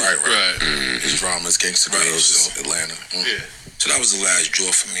supposed to do. Right. His Drama's Gangsta Girls, So, Atlanta. Yeah. So that was the last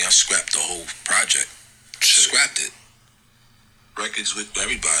draw for me. I scrapped the whole project. Scrapped it. Records with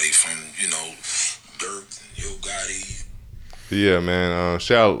everybody from, Dirk, Yo Gotti. Yeah, man.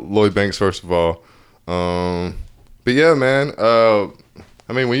 Shout out Lloyd Banks first of all. But yeah, man. I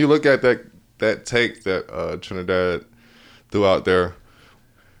mean, when you look at that take that Trinidad threw out there,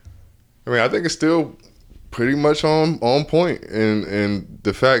 I mean, I think it's still pretty much on point. And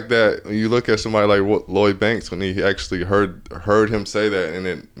the fact that when you look at somebody like Lloyd Banks, when he actually heard him say that, and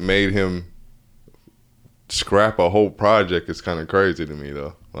it made him scrap a whole project, is kind of crazy to me,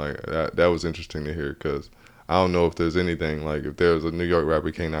 though. Like, that was interesting to hear, because I don't know if there's anything, like, if there was a New York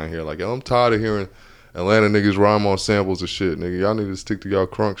rapper came down here, like, yo, I'm tired of hearing Atlanta niggas rhyme on samples of shit, nigga. Y'all need to stick to y'all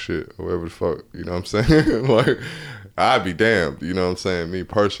crunk shit, or whatever the fuck, you know what I'm saying? Like, I'd be damned, you know what I'm saying, me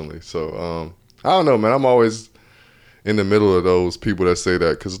personally. So, I don't know, man. I'm always in the middle of those people that say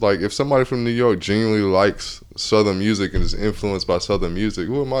that, because, like, if somebody from New York genuinely likes Southern music and is influenced by Southern music,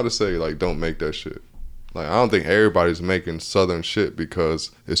 who am I to say, like, don't make that shit? Like, I don't think everybody's making Southern shit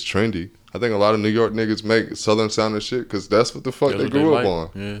because it's trendy. I think a lot of New York niggas make Southern sounding shit because that's what the fuck they grew up on.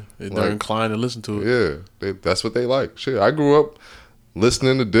 Yeah, they're inclined to listen to it. Yeah, that's what they like. Shit, I grew up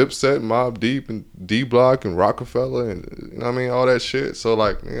listening to Dipset, Mobb Deep, and D-Block, and Rockefeller, and, you know what I mean, all that shit. So,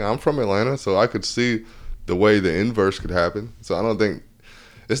 like, yeah, I'm from Atlanta, so I could see the way the inverse could happen. So I don't think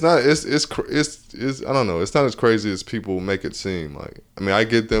it's I don't know. It's not as crazy as people make it seem. Like, I mean, I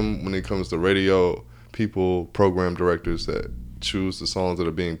get them when it comes to radio people, program directors that choose the songs that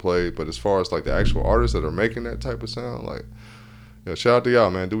are being played, but as far as, like, the actual artists that are making that type of sound, like, yeah, shout out to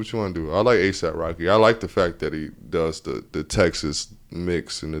y'all, man. Do what you want to do. I like A$AP Rocky. I like the fact that he does the Texas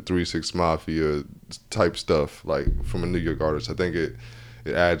mix and the 3 6 Mafia type stuff, like, from a New York artist. I think it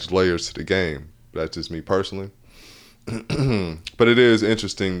adds layers to the game. That's just me personally. But it is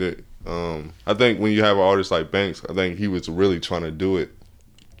interesting that I think when you have an artist like Banks, I think he was really trying to do it.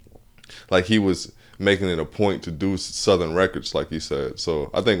 Like, he was making it a point to do Southern records, like he said.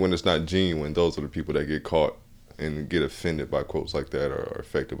 So I think when it's not genuine, those are the people that get caught and get offended by quotes like that, or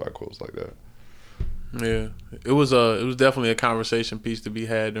affected by quotes like that. Yeah, it was definitely a conversation piece to be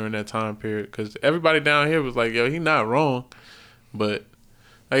had during that time period, because everybody down here was like, yo, he not wrong, but,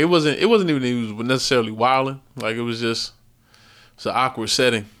 like, it wasn't even he was necessarily wilding. Like, it was just, it's an awkward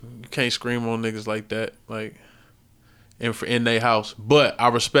setting. You can't scream on niggas like that, like, in their house. But I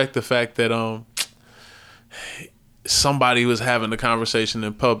respect the fact that somebody was having the conversation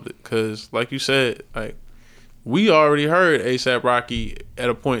in public, because, like you said, like, we already heard A$AP Rocky at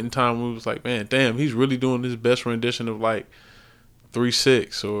a point in time where we was like, man, damn, he's really doing his best rendition of, like, 3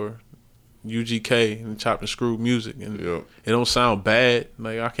 6 or UGK and chopped and screwed music, and it don't sound bad.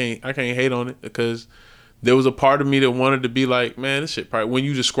 Like, I can't hate on it, because there was a part of me that wanted to be like, man, this shit probably, when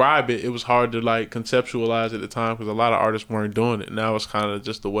you describe it, it was hard to, like, conceptualize at the time, because a lot of artists weren't doing it. Now it's kind of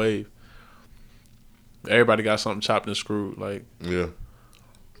just the wave. Everybody got something chopped and screwed, like. Yeah.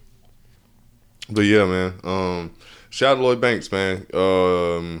 But yeah, man. Shout out to Lloyd Banks, man.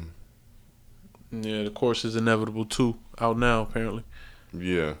 Yeah, the Course is Inevitable 2 out now, apparently.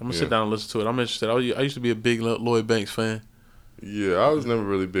 Yeah. I'm gonna sit down and listen to it. I'm interested. I used to be a big Lloyd Banks fan. Yeah, I was never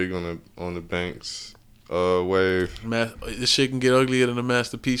really big on the Banks. Wave. This shit can get uglier than the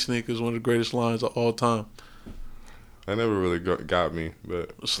Master P sneakers. One of the greatest lines of all time. That never really got me,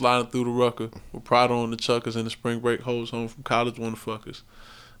 but Sliding through the rucker with Prada on the chuckers and the spring break hoes home from college motherfuckers.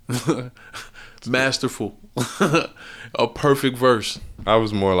 Masterful. A perfect verse. I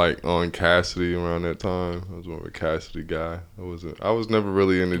was more like on Cassidy around that time. I was more of a Cassidy guy. I was never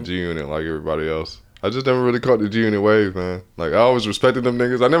really into G-Unit like everybody else. I just never really caught the G-Unit wave, man. Like, I always respected them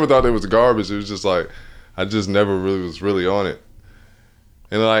niggas. I never thought they was garbage. It was just like, I just never really was really on it.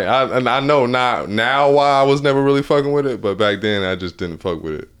 And like, I know now why I was never really fucking with it, but back then I just didn't fuck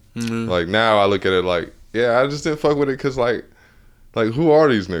with it. Mm-hmm. Like, now I look at it like, yeah, I just didn't fuck with it because like who are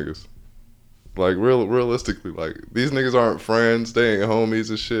these niggas? Like, realistically, like, these niggas aren't friends. They ain't homies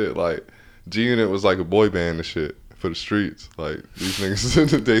and shit. Like, G-Unit was like a boy band and shit for the streets. Like, these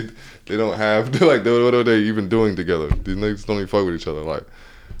niggas, they don't have, like, what are they even doing together? These niggas don't even fuck with each other. Like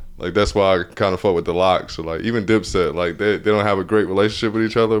that's why I kind of fuck with the Locks. So, like, even Dipset, like, they don't have a great relationship with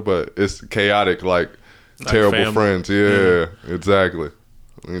each other, but it's chaotic, like terrible family. Friends. Yeah, exactly.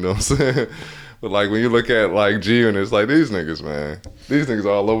 You know what I'm saying? But, like, when you look at, like, G-Unit, it's like, these niggas, man. These niggas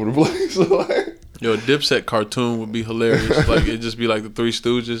all over the place. Like, yo, a Dipset cartoon would be hilarious. Like, it'd just be like the Three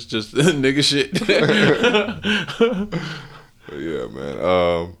Stooges, just nigga shit. Yeah,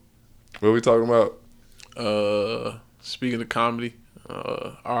 man. What are we talking about? Speaking of comedy,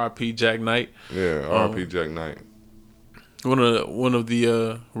 R.I.P. Jack Knight. Yeah, R.I.P. Jack Knight. One of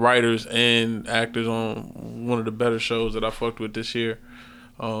the writers and actors on one of the better shows that I fucked with this year.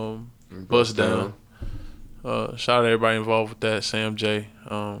 Bust Down. Shout out to everybody involved with that. Sam J,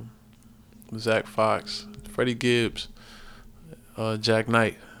 Zach Fox, Freddie Gibbs, Jack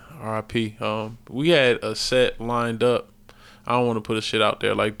Knight, R.I.P. We had a set lined up. I don't want to put a shit out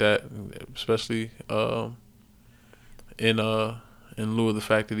there like that, especially in lieu of the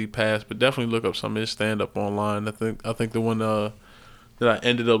fact that he passed. But definitely look up some of his stand up online. I think the one that I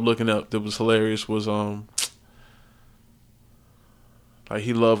ended up looking up that was hilarious was like,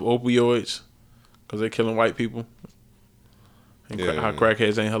 he loved opioids because they're killing white people. And how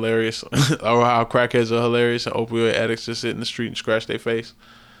crackheads ain't hilarious. Or how crackheads are hilarious and opioid addicts just sit in the street and scratch their face.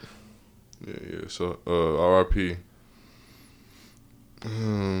 Yeah. So, R.I.P.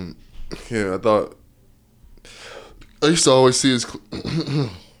 Yeah, I thought... I used to always see his clips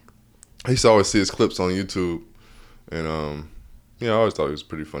on YouTube. And, I always thought he was a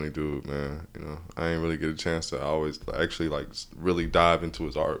pretty funny dude, man. You know, I ain't really get a chance to always actually, like, really dive into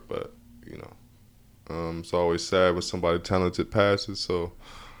his art, but, you know, it's always sad when somebody talented passes. So,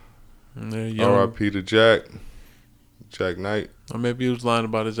 R.I.P. to Jack Knight. Or maybe he was lying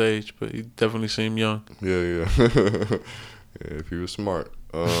about his age, but he definitely seemed young. Yeah. Yeah, if he was smart.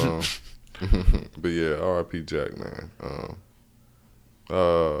 But yeah, R.I.P. Jack, man.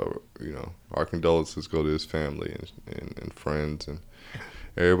 You know, our condolences go to his family and friends and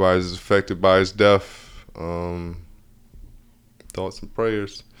everybody's affected by his death. Thoughts and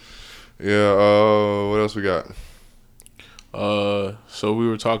prayers. Yeah. What else we got? So we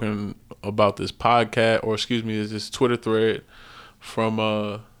were talking about this podcast, or excuse me, this Twitter thread from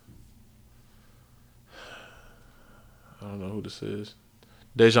I don't know who this is.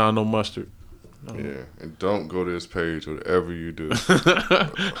 Dejan No Mustard. Yeah, and don't go to this page, whatever you do.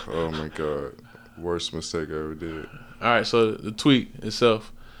 Oh my God, worst mistake I ever did. All right, so the tweet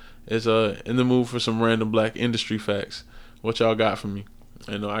itself is in the mood for some random black industry facts. What y'all got for me?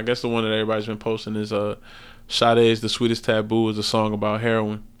 And I guess the one that everybody's been posting is Sade's "The Sweetest Taboo" is a song about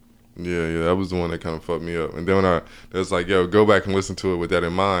heroin. Yeah, that was the one that kind of fucked me up. And then when it was like, yo, go back and listen to it with that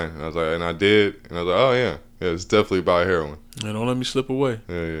in mind. And I was like, and I did, and I was like, oh yeah, it's definitely about heroin. And don't let me slip away.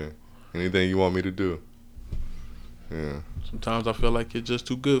 Yeah. Anything you want me to do. Yeah. Sometimes I feel like you're just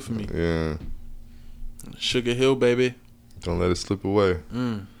too good for me. Yeah. Sugar Hill, baby. Don't let it slip away.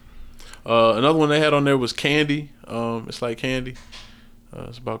 Another one they had on there was Candy. It's like candy.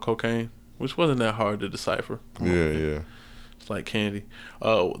 It's about cocaine, which wasn't that hard to decipher. Yeah. It's like candy.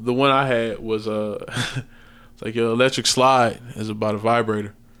 The one I had was it's like your Electric Slide is about a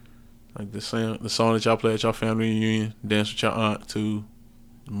vibrator. Like the song that y'all play at y'all family reunion, dance with your aunt to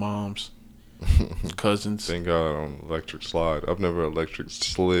moms, cousins. Thank God on Electric Slide. I've never electric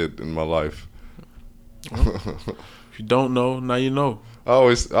slid in my life. If you don't know, now you know. I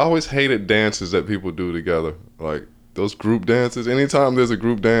always hated dances that people do together. Like those group dances. Anytime there's a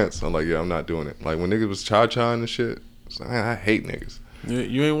group dance, I'm like, yeah, I'm not doing it. Like when niggas was cha-cha and shit. Like, man, I hate niggas.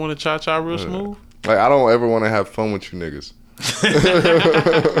 You ain't want to cha-cha real smooth? Like I don't ever want to have fun with you niggas.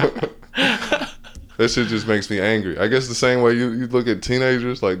 That shit just makes me angry. I guess the same way you look at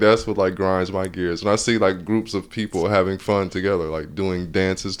teenagers, like that's what like grinds my gears. When I see like groups of people having fun together, like doing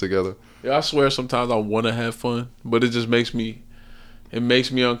dances together. Yeah, I swear sometimes I want to have fun, but it just makes me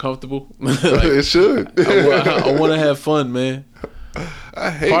uncomfortable. Like, it should. I want to have fun, man. I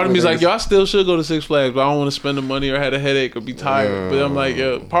hate part of me is like, niggas- yo, I still should go to Six Flags, but I don't want to spend the money or have a headache or be tired. But I'm like,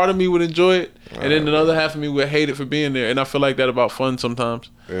 yo, part of me would enjoy it, and then another half of me would hate it for being there. And I feel like that about fun sometimes.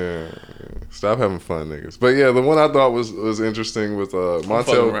 Yeah. Stop having fun, niggas. But yeah, the one I thought was interesting was Fucking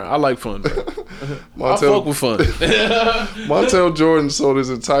Montel. around. I like fun, bro. I Montel, fuck with fun. Montel Jordan sold his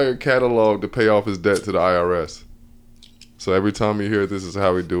entire catalog to pay off his debt to the IRS. So every time you hear "This Is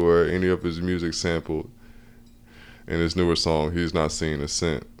How We Do It," any of his music sampled in his newer song, he's not seeing a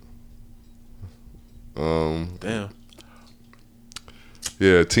cent. Damn.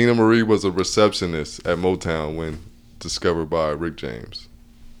 Yeah, Tina Marie was a receptionist at Motown when discovered by Rick James.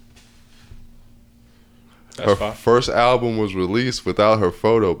 Her first album was released without her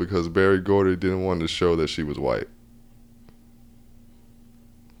photo because Berry Gordy didn't want to show that she was white.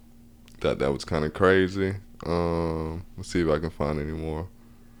 That was kind of crazy. Let's see if I can find any more.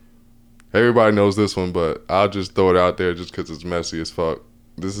 Everybody knows this one, but I'll just throw it out there just because it's messy as fuck.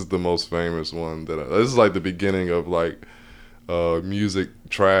 This is the most famous one this is like the beginning of like music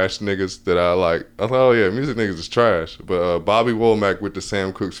trash niggas that I like. I thought, oh yeah, music niggas is trash. But Bobby Womack went to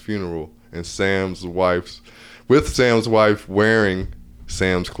Sam Cooke's funeral and Sam's wife wearing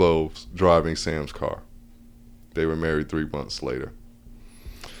Sam's clothes, driving Sam's car. They were married 3 months later.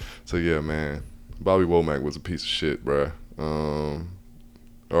 So yeah, man, Bobby Womack was a piece of shit, bruh. Or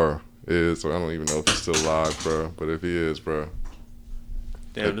is, or I don't even know if he's still alive, bruh. But if he is, bruh.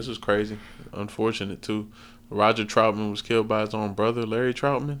 Damn, this was crazy. Unfortunate too. Roger Troutman was killed by his own brother, Larry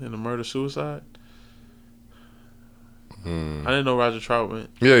Troutman, in a murder-suicide. I didn't know Roger Troutman.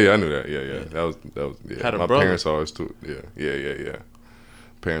 Yeah, I knew that. Yeah. That was yeah. Had a My brother. parents always told yeah.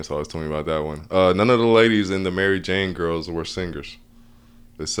 Parents always told me about that one. None of the ladies in the Mary Jane Girls were singers,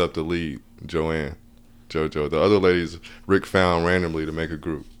 except the lead, JoJo. The other ladies Rick found randomly to make a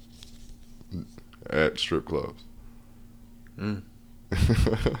group at strip clubs.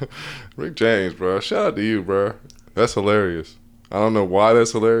 Rick James, bro. Shout out to you, bro. That's hilarious. I don't know why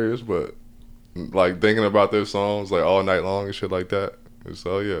that's hilarious, but like thinking about their songs like all night long and shit like that. It's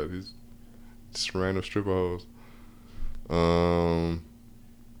these just random stripper hoes.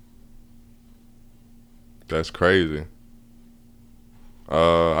 That's crazy.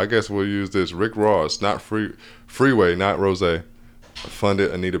 I guess we'll use this. Rick Ross, not Freeway, not Rosé,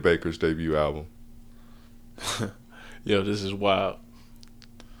 funded Anita Baker's debut album. Yo, this is wild.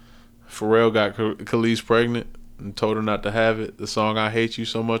 Pharrell got Khalees pregnant and told her not to have it. The song "I Hate You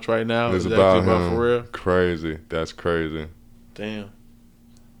So Much Right Now" It's is about actually about him. Pharrell. Crazy. That's crazy. Damn.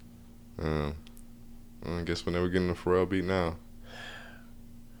 I guess we're never getting a Pharrell beat now.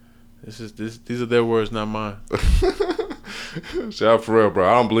 These are their words, not mine. Shout out Pharrell, bro.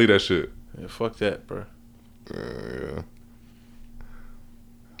 I don't believe that shit. Yeah, fuck that, bro. Yeah.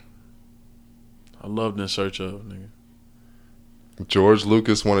 I loved In Search Of, nigga. George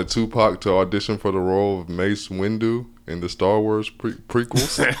Lucas wanted Tupac to audition for the role of Mace Windu in the Star Wars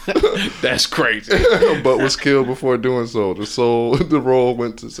prequels. That's crazy. But was killed before doing so. The role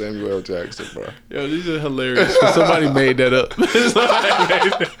went to Samuel L. Jackson, bro. Yo, these are hilarious. Somebody made that up. Yeah,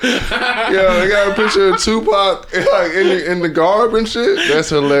 they got a picture of Tupac like in the garb and shit. That's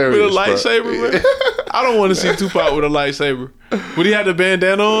hilarious. With a lightsaber, bro. I don't want to see Tupac with a lightsaber. Would he have the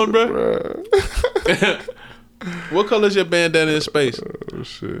bandana on, bro? What color is your bandana in space? Oh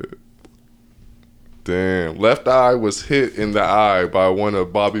shit. Damn. Left Eye was hit in the eye by one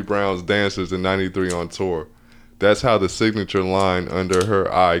of Bobby Brown's dancers in '93 on tour. That's how the signature line under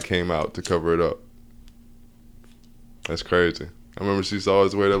her eye came out to cover it up. That's crazy. I remember she used to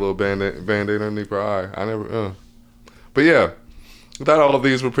always wear that little band-aid underneath her eye. I never, But yeah, I thought all of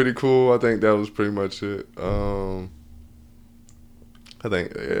these were pretty cool. I think that was pretty much it. I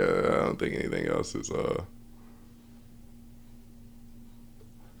don't think anything else is,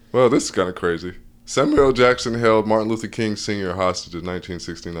 Well, this is kind of crazy. Samuel L. Jackson held Martin Luther King Sr. hostage in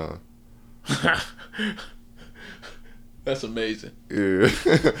 1969. That's amazing. Yeah.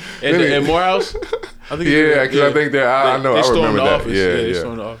 And Morehouse? I think I think that I know. I remember that. Office. Yeah, they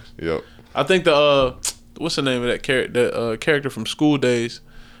stormed the office. Yep. I think what's the name of that character from School Days,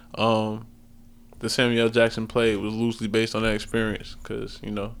 that Samuel L. Jackson played was loosely based on that experience because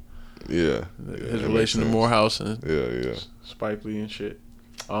Yeah. his relation to Morehouse and Yeah. Spike Lee and shit.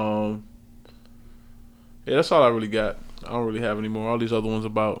 Yeah, that's all I really got. I don't really have any more. All these other ones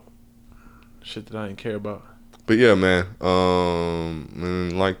about shit that I didn't care about. But yeah, man.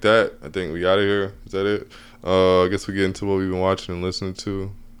 And like that, I think we out of here. Is that it? I guess we get into what we've been watching and listening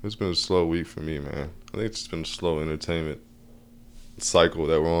to. It's been a slow week for me, man. I think it's just been a slow entertainment cycle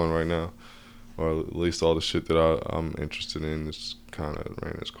that we're on right now, or at least all the shit that I'm interested in is kind of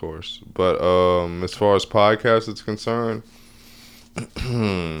ran its course. But as far as podcasts is concerned,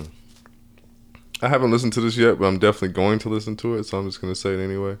 I haven't listened to this yet, but I'm definitely going to listen to it, so I'm just gonna say it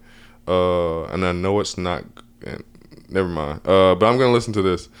anyway. And I know it's not. Never mind. But I'm gonna listen to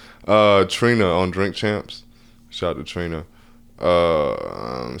this. Trina on Drink Champs. Shout out to Trina.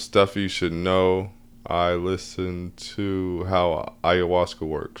 Stuff you should know. I listened to how ayahuasca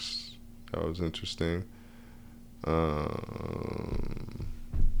works. That was interesting. I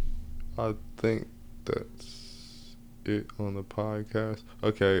think that's it on the podcast.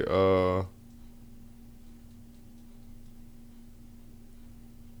 Okay.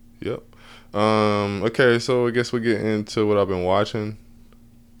 Yep. Okay, so I guess we get into what I've been watching.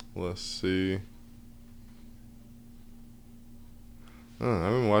 Let's see. I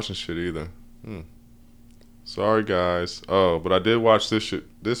haven't been watching shit either. Sorry, guys. Oh, but I did watch this shit.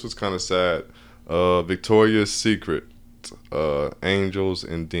 This was kind of sad. Victoria's Secret, Angels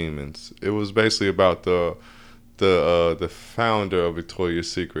and Demons. It was basically about the founder of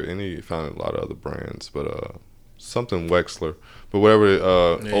Victoria's Secret, and he founded a lot of other brands, but something Wexler, but whatever.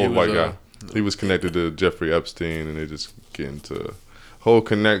 Old white guy. He was connected to Jeffrey Epstein, and they just get into whole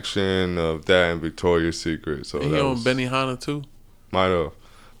connection of that and Victoria's Secret. So and he owned Benihana too. Might have.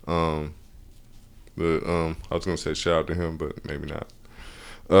 But I was gonna say shout out to him, but maybe not.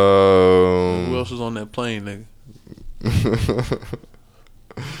 Who else was on that plane, nigga?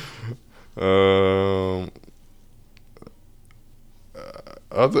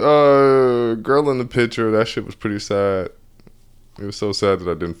 Girl in the Picture. That shit was pretty sad. It was so sad that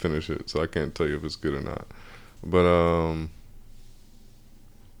I didn't finish it, so I can't tell you if it's good or not. But I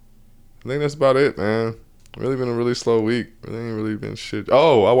think that's about it, man. Really been a really slow week. Really ain't really been shit.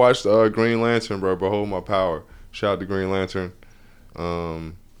 Oh, I watched Green Lantern, bro. Behold My Power. Shout out to Green Lantern.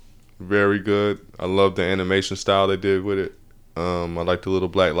 Very good. I love the animation style they did with it. I like the little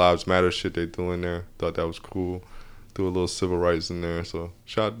Black Lives Matter shit they threw in there. Thought that was cool. Threw a little civil rights in there. So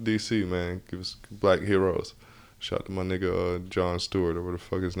shout out to DC, man. Give us black heroes. Shout out to my nigga Jon Stewart or whatever the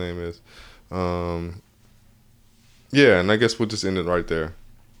fuck his name is. Yeah, and I guess we'll just end it right there.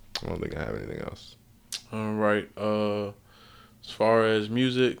 I don't think I have anything else. All right. As far as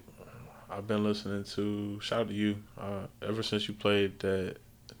music, I've been listening to, shout out to you, ever since you played that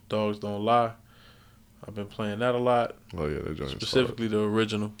Dogs Don't Lie. I've been playing that a lot. Oh yeah, that joint. Specifically the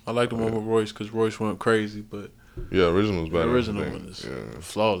original. I like the one with Royce because Royce went crazy, but yeah, original's better. The original one is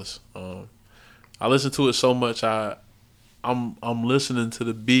flawless. I listen to it so much. I'm listening to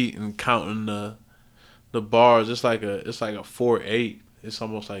the beat and counting the bars. It's like a 4/8. It's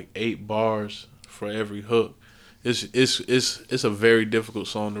almost like 8 bars for every hook. It's a very difficult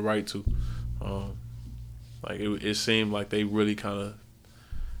song to write to. Like it seemed like they really kind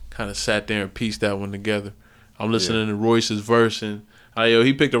of sat there and pieced that one together. I'm listening to Royce's verse and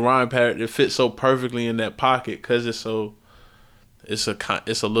he picked a rhyme pattern that fits so perfectly in that pocket because it's a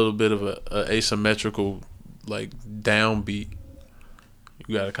little bit of a asymmetrical like downbeat.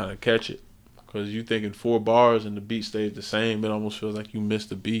 You gotta kind of catch it because you thinking 4 bars and the beat stays the same. It almost feels like you missed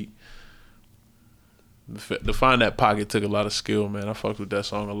the beat. To find that pocket took a lot of skill, man. I fucked with that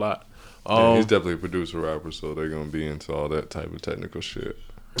song a lot. Yeah, he's definitely a producer rapper, so they're gonna be into all that type of technical shit.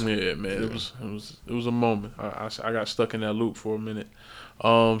 Yeah, man. Yeah. It was a moment. I got stuck in that loop for a minute.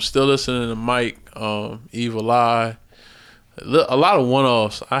 Still listening to Mike, Evil Eye. A lot of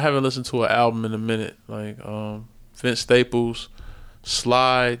one-offs. I haven't listened to an album in a minute. Like Vince Staples,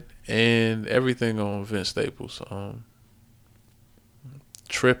 Slide, and everything on Vince Staples.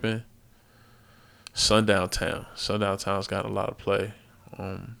 Tripping. Sundown Town. Sundown Town's got a lot of play.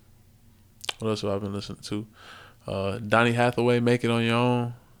 What else have I been listening to? Donny Hathaway, Make It On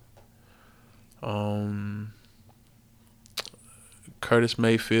Your Own. Curtis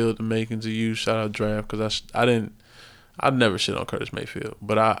Mayfield, The Makings of You. Shout out Draft because I'd never shit on Curtis Mayfield,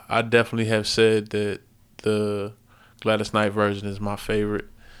 but I definitely have said that the Gladys Knight version is my favorite.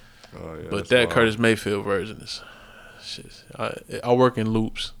 Oh, yeah, but that wild. Curtis Mayfield version is shit. I work in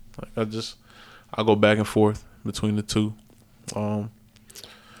loops. Like I go back and forth between the two.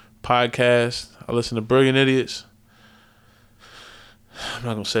 Podcast. I listen to Brilliant Idiots. I'm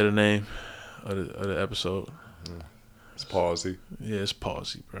not gonna say the name of the episode. It's palsy. Yeah, it's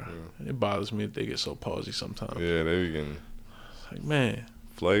palsy, bro. Yeah. It bothers me if they get so palsy sometimes. Yeah, they be getting like, man.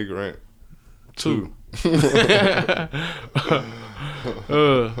 Flagrant 2.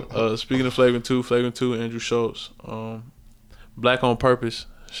 Speaking of Flagrant 2, Andrew Schultz. Black on Purpose.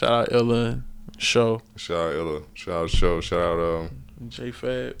 Shout out Illa and Show. Shout out Illa. Shout out Show. Shout out J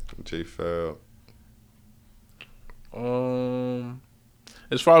Fab. J Fab.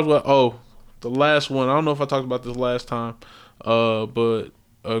 As far as the last one, I don't know if I talked about this last time, but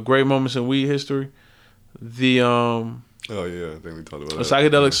great moments in weed history. The oh yeah, I think we talked about the that.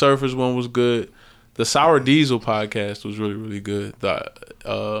 Psychedelic Surfers one was good. The Sour Diesel podcast was really, really good.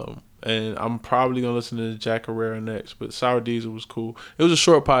 And I'm probably gonna listen to Jack Herrera next, but Sour Diesel was cool. It was a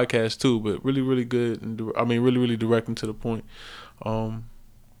short podcast too, but really, really good, and really, really direct and to the point. As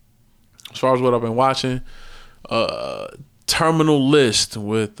far as what I've been watching, Terminal List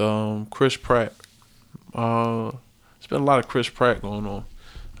with Chris Pratt. It's been a lot of Chris Pratt going on.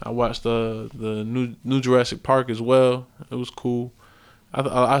 I watched the new Jurassic Park as well. It was cool.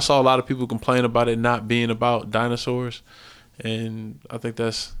 I saw a lot of people complain about it not being about dinosaurs, and I think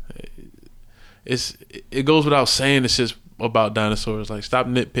it goes without saying it's just about dinosaurs. Like, stop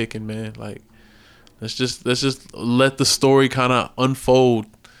nitpicking, man. Like, let's just let the story kind of unfold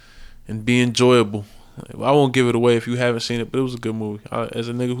and be enjoyable. I won't give it away if you haven't seen it, but it was a good movie. As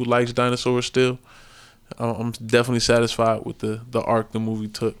a nigga who likes dinosaurs still, I'm definitely satisfied with the arc the movie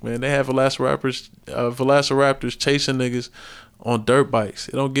took. Man, they have Velociraptors chasing niggas on dirt bikes.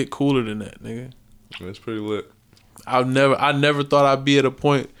 It don't get cooler than that, nigga. It's pretty lit. I never thought I'd be at a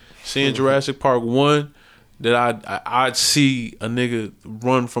point seeing Jurassic Park 1 that I'd see a nigga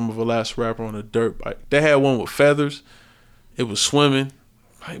run from a Velociraptor on a dirt bike. They had one with feathers. It was swimming.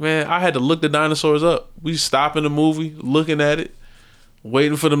 Like, man, I had to look the dinosaurs up. We stopping the movie, looking at it,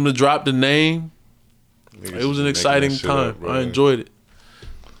 waiting for them to drop the name. It was an exciting time. I enjoyed it.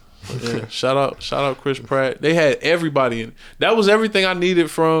 Yeah, shout out Chris Pratt. They had everybody in it. That was everything I needed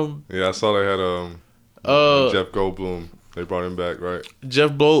from. Yeah, I saw they had Jeff Goldblum. They brought him back, right?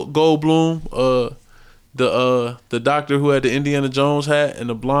 Jeff Goldblum, the doctor who had the Indiana Jones hat and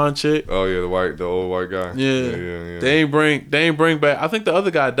the blonde chick. Oh yeah, the old white guy. Yeah. They ain't bring back. I think the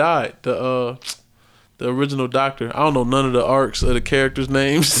other guy died. The original doctor. I don't know none of the arcs of the characters'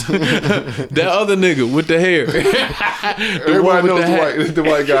 names. That other nigga with the hair. Everybody knows the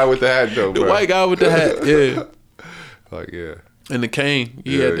white guy with the hat though. The white guy with the hat. Yeah. Like, yeah. And the cane.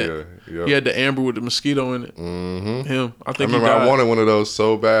 He had the amber with the mosquito in it. Mm-hmm. Him. I remember I wanted one of those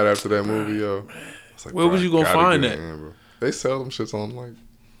so bad after that movie, yo. Like, where was you gonna find that? They sell them shits on like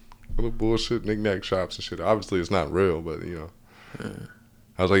little bullshit knick-knack shops and shit. Obviously it's not real, but you know. Yeah.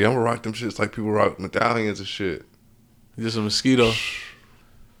 I was like, I'm gonna rock them shits like people rock medallions and shit. Just a mosquito.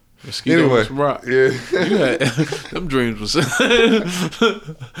 Anyway, rock. Yeah. You had, them dreams was this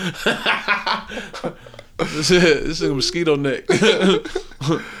is a mosquito neck.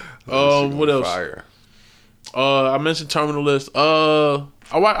 What else? Fire. I mentioned Terminal List. I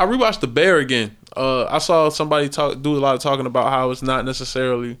rewatched The Bear again. I saw somebody do a lot of talking about how it's not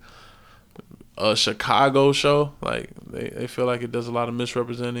necessarily a Chicago show. Like they feel like it does a lot of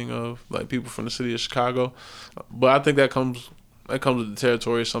misrepresenting of like people from the city of Chicago. But I think that comes with the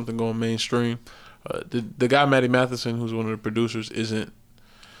territory of something going mainstream. The guy Matty Matheson, who's one of the producers, isn't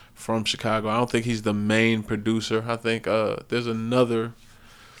from Chicago. I don't think he's the main producer. I think there's another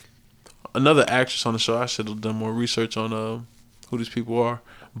actress on the show. I should have done more research on who these people are.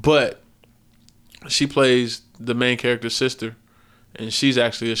 But she plays the main character's sister, and she's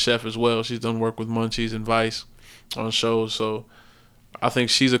actually a chef as well. She's done work with Munchies and Vice on shows. So I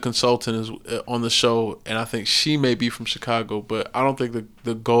think she's a consultant on the show, and I think she may be from Chicago, but I don't think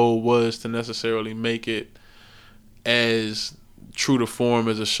the goal was to necessarily make it as true to form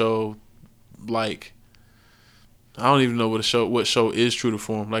as a show. Like, I don't even know what show is true to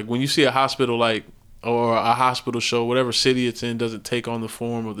form. Like, when you see a hospital, like, or a hospital show, whatever city it's in doesn't take on the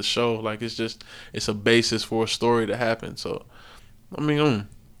form of the show. Like, it's a basis for a story to happen. So, I mean,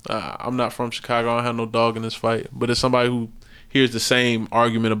 I'm not from Chicago. I don't have no dog in this fight. But as somebody who hears the same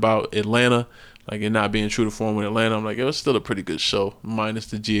argument about Atlanta, like it not being true to form with Atlanta, I'm like, it was still a pretty good show, minus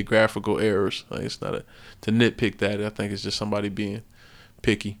the geographical errors. Like, it's not to nitpick that. I think it's just somebody being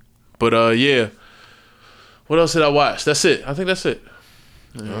picky. But yeah. What else did I watch? That's it. I think that's it.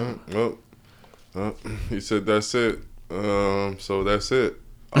 Yeah. You said that's it. So that's it.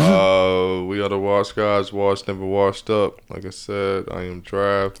 We are the Wash Guys, Washed Never Washed Up. Like I said, I am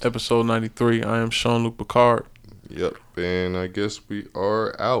Draft. Episode 93. I am Sean-Luc Picard. Yep, and I guess we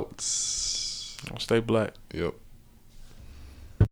are out. Stay black. Yep.